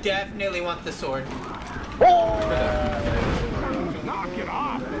 I definitely want the sword. Knock it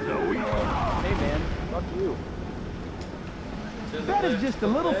off, Zoe. Hey man, fuck you. That is just a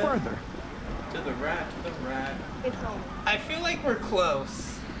little further. To the right, to the right. It's on. I feel like we're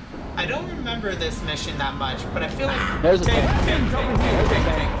close. I don't remember this mission that much, but I feel like There's a tank.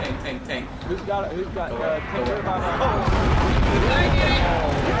 Tank. Who's got tank? Run!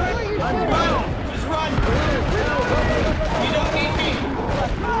 Just run! You don't need me!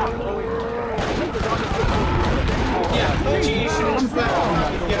 Yeah, OG, you should have just left.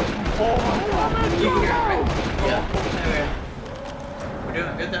 You hear it, right? Yeah. Okay. We're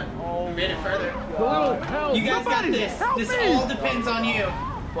doing good though. We made it further. You guys got this. This all depends on you.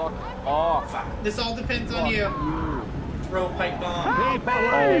 Fuck off. This all depends on you. Throw pipe bomb. People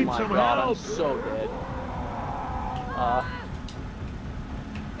Oh need my some god, I'm help. so dead.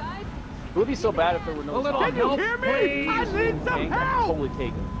 It would be so bad if there were no A little zombies. help, Hear me? please. I need some Tank, I'd help! totally take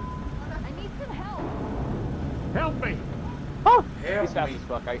it. I need some help. Help me. Oh! Help He's fast me. as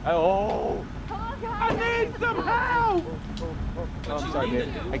fuck. Oh! Come on, I guys. need some help! Oh, I'm sorry, man.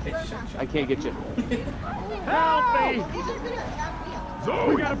 I can't get you. Help me. He's just gonna tap me out.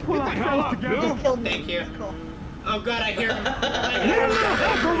 Zoe, we gotta pull ourselves together. Just killed me. Thank you. Cool. Oh god, I hear him. I hear him.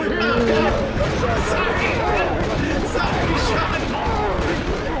 Sorry, Sean.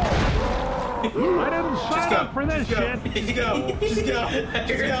 I didn't sign up for this shit. Just go. Just go.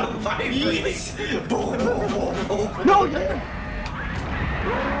 Just go. Vibrating. Boom, boom, boom, boom. No!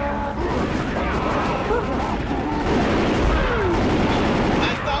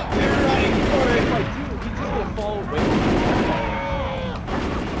 I thought we were running for it. Like, dude, he just gonna fall away.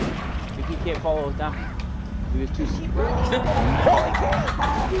 If he can't follow us down, he was too steep.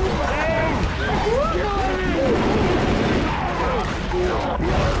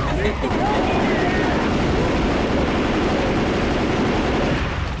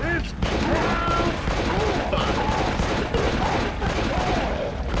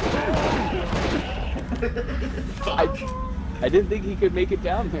 I didn't think he could make it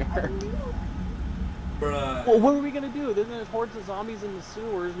down there. Bruh. Well, what are we gonna do? Then there's hordes of zombies in the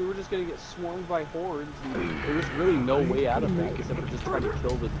sewers. We were just gonna get swarmed by hordes. And there was really no way out of that except for just trying to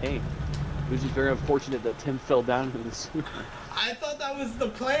kill the tank. It was just very unfortunate that Tim fell down into the sewer. I thought that was the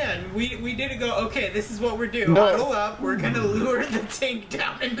plan. We didn't go, okay, this is what we're doing. No. Huddle up, we're gonna lure the tank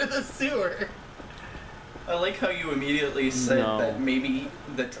down into the sewer. I like how you immediately said No. that maybe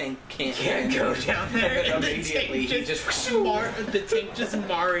the tank can't Go down there and the Immediately, tank he just the tank just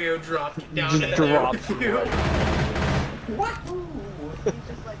Mario dropped down Just in dropped. there. What? He's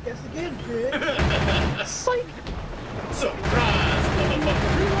just like, guess again, kid. Psych! Surprise,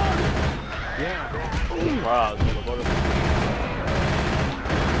 motherfucker. Wow, motherfucker.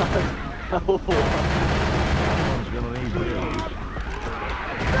 Someone's gonna need me.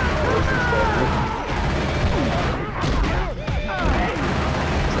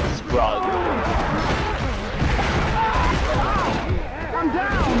 I'm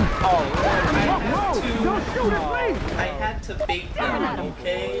down! Oh, Don't shoot at me! I had to bait them,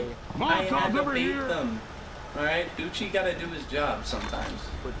 okay? I had Molotovs to over bait here. them. Alright, Gucci gotta do his job sometimes.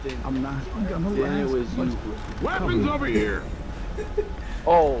 but then, I'm not gonna then it was you. Weapons over here.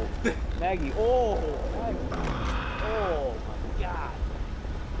 Oh, Maggie. Oh, Maggie. Oh my god.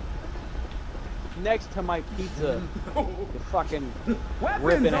 Next to my pizza, you fucking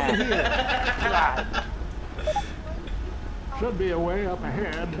ripping over ass. God. Should be a way up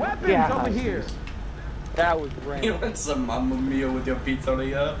ahead. Weapons Yeah, over here! That was You random. want some Mamma Mia with your pizza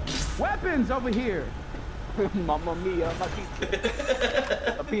up? Weapons over here! Mamma mia, my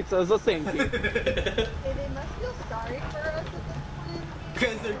pizza. A pizza is the same thing. Hey, they must feel sorry for us at this point.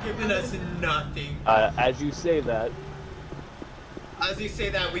 Because they're giving us nothing. As you say that, As you say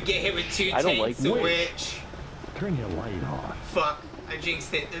that, we get hit with two I don't tanks, like a witch. witch. Turn your light on. Fuck, I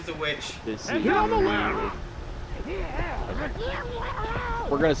jinxed it, there's a witch. this And is get on the ladder.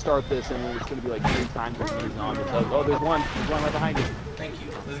 We're gonna start this, and it's gonna be like 3 times as many zombies. Oh, there's one right behind you. Thank you.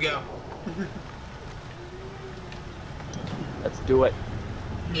 Let's go. Let's do it.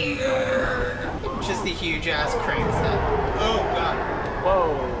 Just the huge ass crank set. Oh god.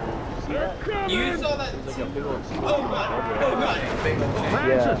 Whoa. See that? You saw that There's like too? a big old Oh god. Oh god.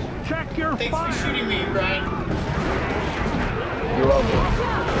 Yeah. Check your Thanks for shooting me, Brian. You're welcome.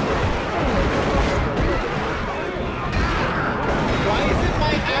 Why isn't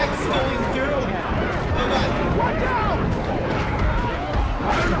my axe going through? Oh god. Watch out!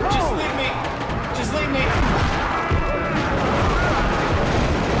 Just leave me. Just leave me.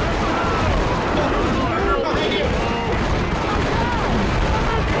 Behind you.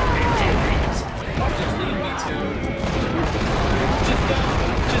 Just leave me too. Just go.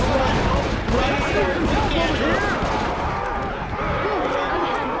 Just run. Run as far as you can.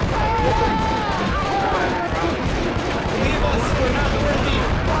 Leave us. We're not worthy.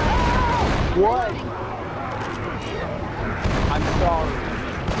 What? I'm sorry.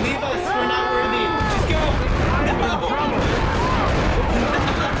 Leave us. We're not worthy. Just go.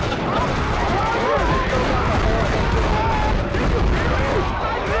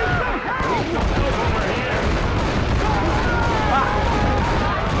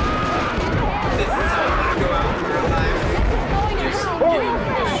 This is how we go out in real life. Just getting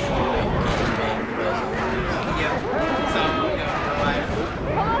destroyed, getting banged because of Yep. That's how we go in real life.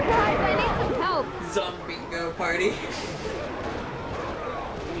 Come on, guys, I need some help. Zombie go party.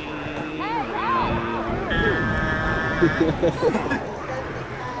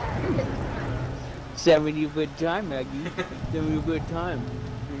 Having you a good time, Maggie. Having you a good time.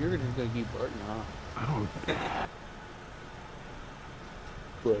 You're just gonna keep burning, huh? I don't.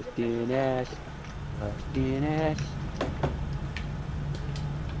 Bustin' ass. Bustin' ass.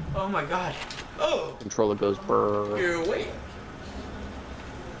 Oh my god. Oh! Controller goes brrr. You're awake.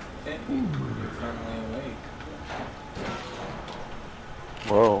 Okay. You're finally awake.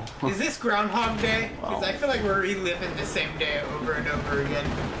 Whoa. Is this Groundhog Day? Because I feel like we're reliving the same day over and over again.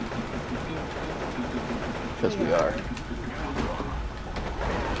 Because we are.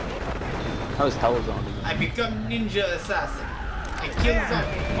 How's hell zombie? I become ninja assassin. I kill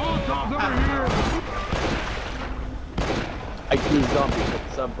zombies. I kill zombies, but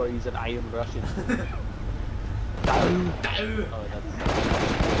somebody's an Iron Russian. Oh, that's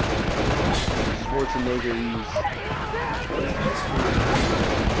Schwarzenegger used.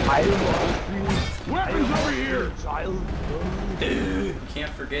 Iron Russian. Weapons over here! Child. You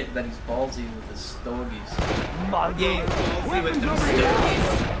can't forget that he's ballsy with his stogies. Yeah, he's ballsy with them stogies.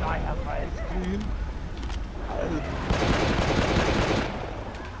 I have ice cream.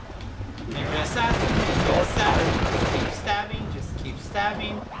 Ninja assassin, ninja assassin. Just keep stabbing, just keep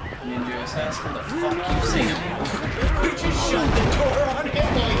stabbing. Ninja assassin, the fuck you saying? We just shut the door on him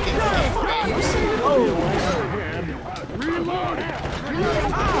while he gets his face. Reload!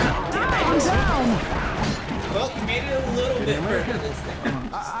 I'm down. Well, you made it a little bit further this thing.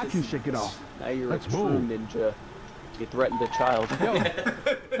 I can shake it off. Now you're Let's a true move. ninja. You threatened a child. Yo,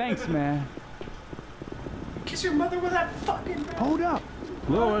 thanks, man. Kiss your mother with that fucking. Hold up.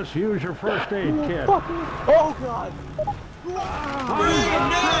 Lewis, use your first aid kit. Oh god!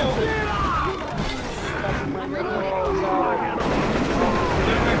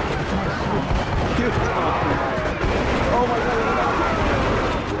 Oh my god!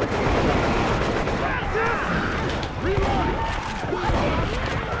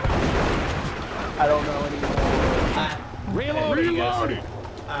 I don't know anymore. Reloading!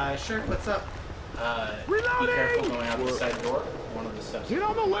 Sure, what's up? Be careful going out the side door. One of the steps. Get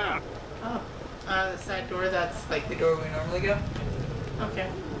on the left! Oh, the side door, that's like the door we normally go? Okay.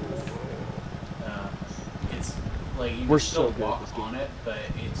 It's like you We're can still so good at walk this game. on it, but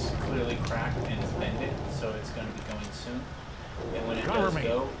it's clearly cracked and it's bended, so it's going to be going soon. And when it Cover does me.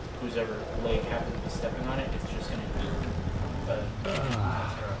 go, who's ever leg happens to be stepping on it, it's just going to eat.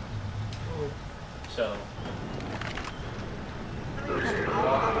 So just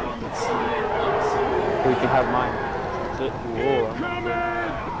walk on the side opposite. We can have mine. That's it. Whoa.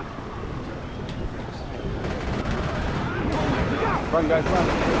 Run, guys, run.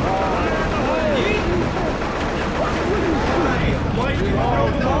 Why did you throw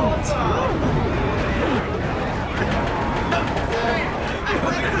the Molotov?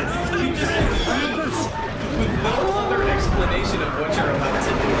 You just leave with no other explanation of what you're about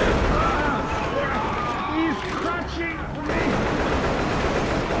to do. He's crunching for me!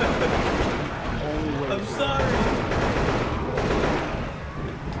 I'm sorry.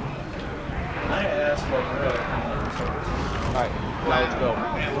 I asked what Alright, now let's go.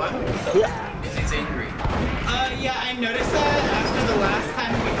 And what? because he's angry.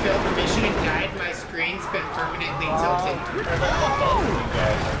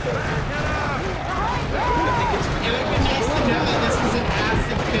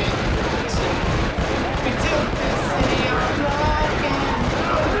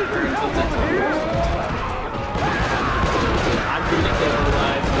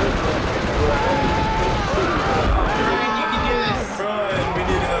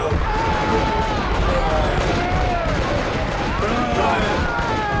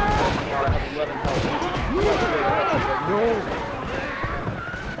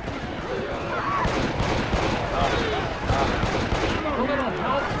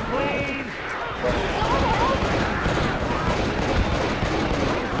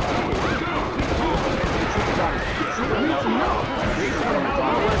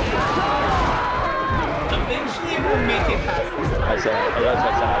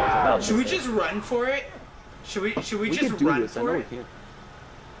 Should we just run for it? Should we just run for it?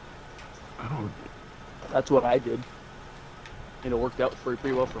 I don't. That's what I did. And it worked out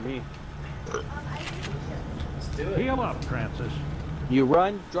pretty well for me. Let's do it. Heal up, Francis. You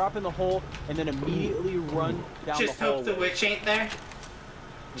run, drop in the hole, and then immediately run down Just the hallway. hope the witch ain't there.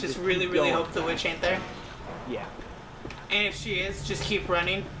 Just really, really hope the witch ain't there. Yeah. And if she is, just keep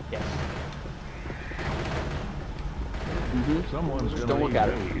running. Yes. Someone's Just gonna don't look need at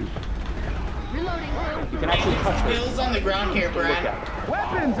it. these. Reloading. You can actually touch her. Bill's on the ground here, Just don't look Brad. at it.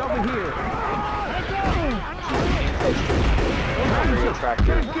 Weapons over here! Very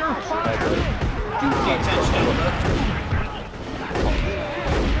attractive. Okay, touchdown.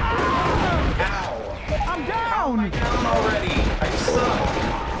 Ow! I'm down! Down already. I suck.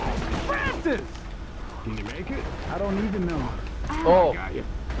 Francis! Can you make it? I don't even know. Oh,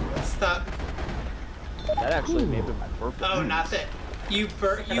 Stop. that actually may have been my purple. Oh, not that. You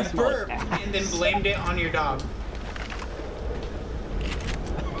burped and then blamed it on your dog.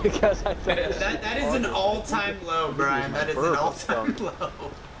 Because I finished. That is an all-time low, Brian. That is an all-time low.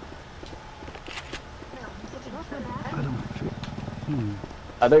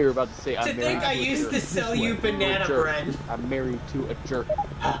 I thought you were about to say I'm To married think I to a used jerk. to sell you To a banana jerk. bread. I'm married to a jerk.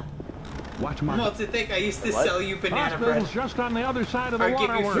 Watch my... Well, to think I used to What? sell you banana bread. Hospital's just on the other side of the Or give you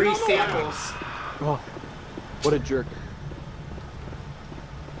free waterworks. samples. Oh, what a jerk.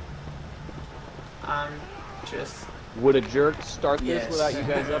 Just... Would a jerk start this Yes. without you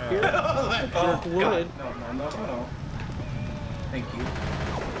guys up here? Oh, Jerk would. No. Thank you.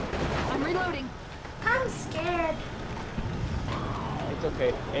 I'm reloading. I'm scared. It's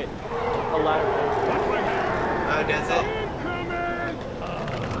okay. A ladder. oh, does it?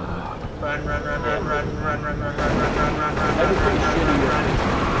 Run.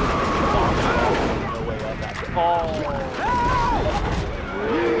 No way up that. Oh.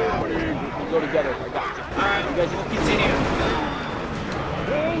 We'll go together. I got you. Alright, You guys we'll continue.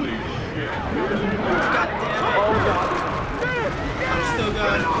 God damn it. Oh god. I'm still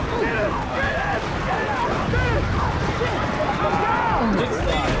going.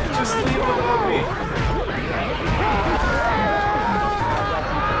 Just leave without me.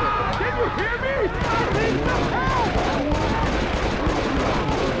 Can you hear me? I need some help!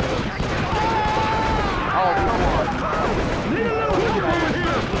 Oh, come on. Need a little help over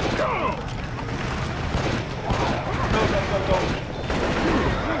here! Go! Go.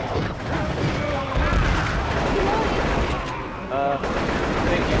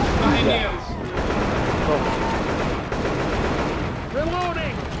 Thank you. Behind you.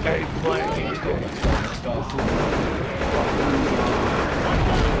 Reloading! Hey, play. Let's go.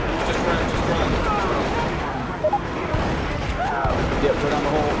 Just run. Yeah, put on the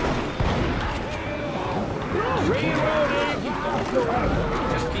hole.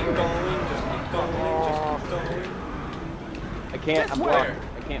 Just keep going. I can't. I'm blocked.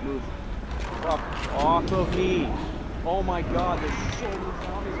 I can't move. Off of me. Oh my god, there's so many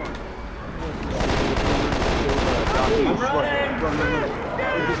zombies on me. I'm running. Run.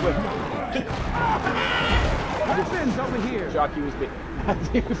 This way. Weapons over here! Jockey was big.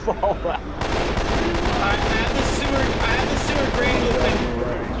 You fall back. I have the sewer grate open.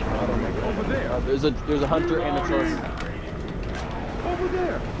 Over there! There's a hunter and a truck. Over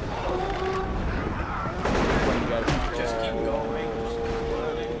there! Just keep going.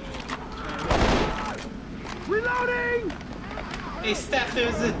 Reloading! Hey, Steph,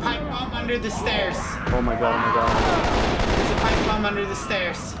 there's a pipe bomb under the stairs. Oh my god. There's a pipe bomb under the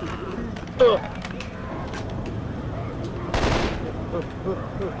stairs.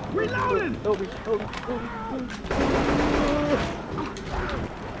 Reloading! Come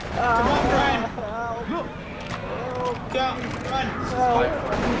on, Brian. Look! Go, run.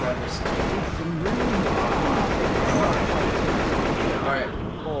 Alright.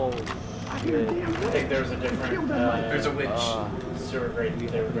 Oh shit. I think there's a different. There's a witch. Sewer grate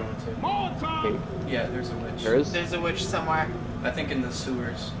they were going to. Okay. Yeah, there's a witch. There is? There's a witch somewhere. I think in the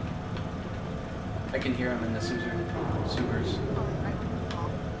sewers. I can hear him in the sewers.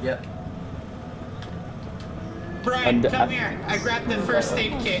 Yep. Brian, come here. I grabbed the first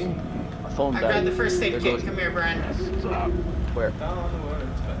aid kit. My phone I died. grabbed the first aid There kit. goes- Come here, Brian. Where?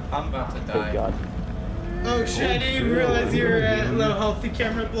 I'm about to die. Oh god. Oh shit, I didn't even realize your low health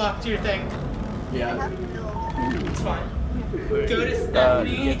camera blocked your thing. Yeah. It's fine. Go to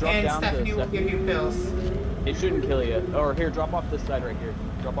Stephanie, yeah, drop and down to Stephanie will give you pills. It shouldn't kill you. Or here, drop off this side right here.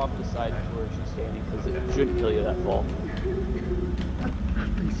 Drop off this side where she's standing, because it shouldn't kill you that fall.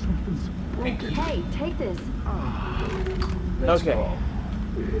 Thank you. Hey, take this. Let's Okay. go.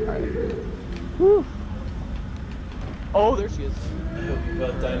 Alright. Whew. Oh, there she is. I hope you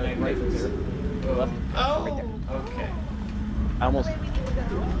both die magnificently. Left. Oh! Right there. Okay. I almost.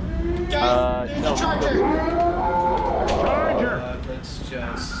 Guys, there's no. a charger! Charger! Let's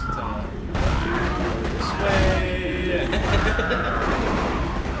just this way.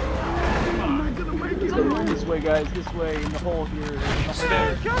 This way, guys. This way. In the hole here. Spinner,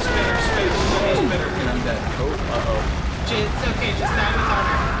 and I'm dead. Oh, uh-oh. It's okay, just die without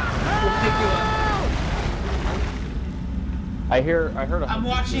her. We'll pick you up. I heard a. I'm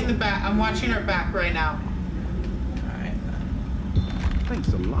watching the back. I'm watching her back right now. Alright. Thanks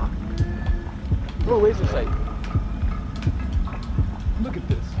a lot. Oh, laser sight. Look at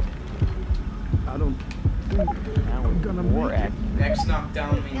this. I don't think Now we're gonna more make it. active. Next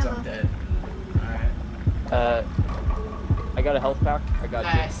knockdown means I'm dead. Alright. I got a health pack. I got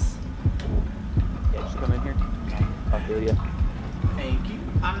Nice. you. Yeah, just come in here. I'll heal you. Thank you.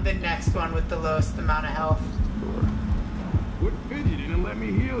 I'm the next one with the lowest amount of health. Quit fidgeting and let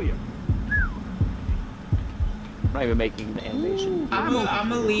me heal you. I'm not even making the animation.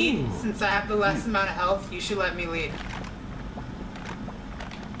 I'm a lead. Since I have the less amount of health, you should let me lead.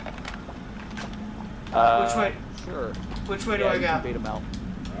 Which way? Sure. Which way do I you go? can bait him out.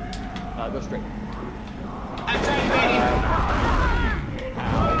 Go straight. I'm trying to bait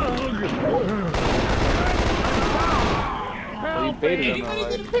Well, you baited him, Anybody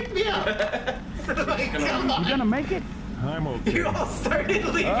alright. gonna pick me up? Like, come You on. gonna make it? I'm okay. You all started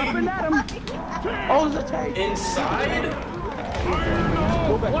leaving. Up and at him. Oh, there's a tank! Inside?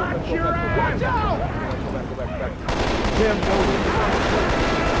 Go back, Watch your ass! go back. Tim, go in.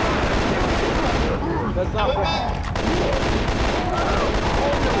 That's not right.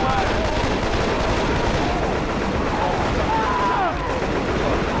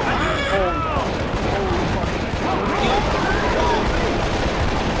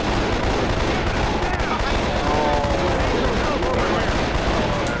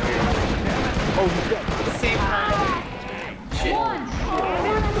 Oh, he's dead. Same time. Shit.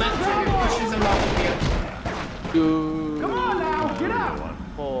 Left trigger pushes him off of you. Dude. Come on now, get out.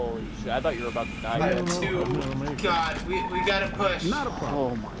 Holy shit, I thought you were about to die. I have two. God, we gotta push. Not a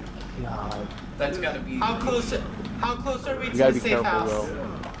problem. Oh my god. That's gotta be. How close are we You to gotta the be safe careful house? though.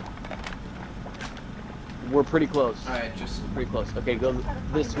 We're pretty close. Alright, just. Pretty close. Okay, go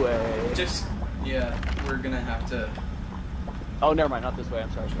this way. Just. Yeah, we're gonna have to. Oh, never mind, not this way. I'm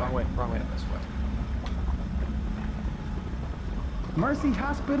sorry. Wrong way. Yeah, this way. Mercy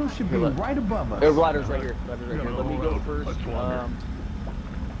Hospital should be Here, look. right above us. There's ladders right here. Ladders right here. Let me go first. Let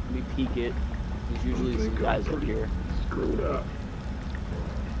me peek it. There's usually some guys over here. Screwed up.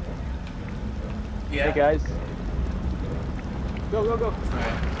 Yeah. Hey guys. Go. Alright.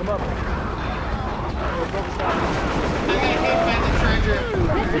 Come up. I got hit by the charger.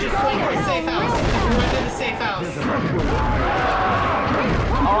 Just run to the safe house. Run to the safe house.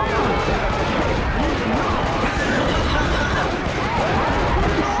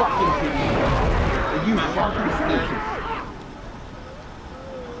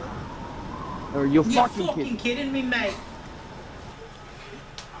 Are you You fucking fucking kidding me, mate?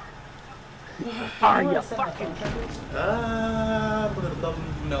 Are you fucking kidding?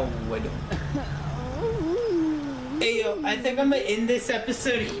 No, I don't. Hey yo, I think I'm gonna end this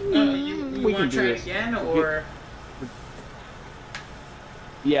episode. You We want can to try do it this. again, or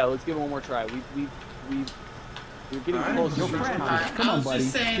Yeah, let's give it one more try. We're getting Alright. close. Go to practice. Come I on, was buddy.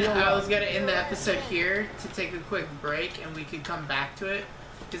 just saying Feel I up. was gonna end the episode here to take a quick break, and we could come back to it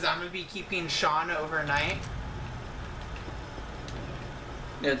because I'm gonna be keeping Sean overnight.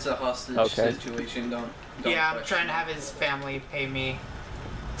 It's a hostage Okay. situation. Don't Yeah, I'm question trying to it. have his family pay me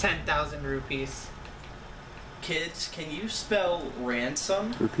 10,000 rupees. Kids, can you spell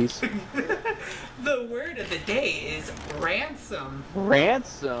ransom? Rupees. The word of the day is ransom.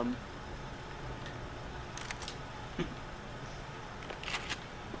 Ransom.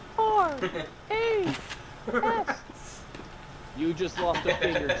 You just lost a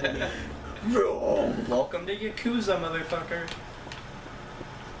finger to me. Welcome to Yakuza, motherfucker.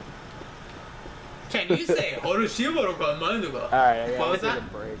 Can you say Horoshimaru ka Manuga? Alright, I What gotta was take that? a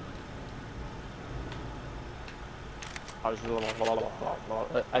break. I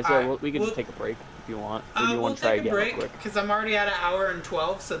said Alright, we can well- just take a break if you want. Or do you We'll want to try take a again real break quick? because I'm already at an hour and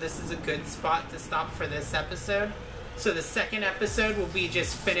 12, so this is a good spot to stop for this episode. So the second episode will be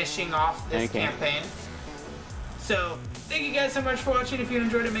just finishing off this Okay. campaign. So thank you guys so much for watching. If you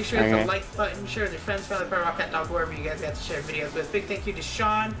enjoyed it, make sure to hit the Okay. like button, share with your friends, family, Rock Cat Dog, wherever you guys got to share videos with. Big thank you to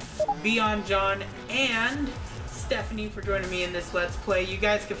Sean, BeeonJohn, and Stephanie for joining me in this Let's Play. You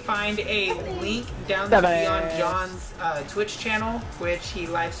guys can find a link down to Bye-bye. BeeonJohn's Twitch channel, which he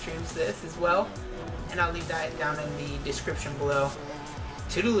live streams this as well. and I'll leave that down in the description below.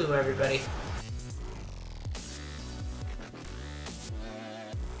 Toodaloo, everybody.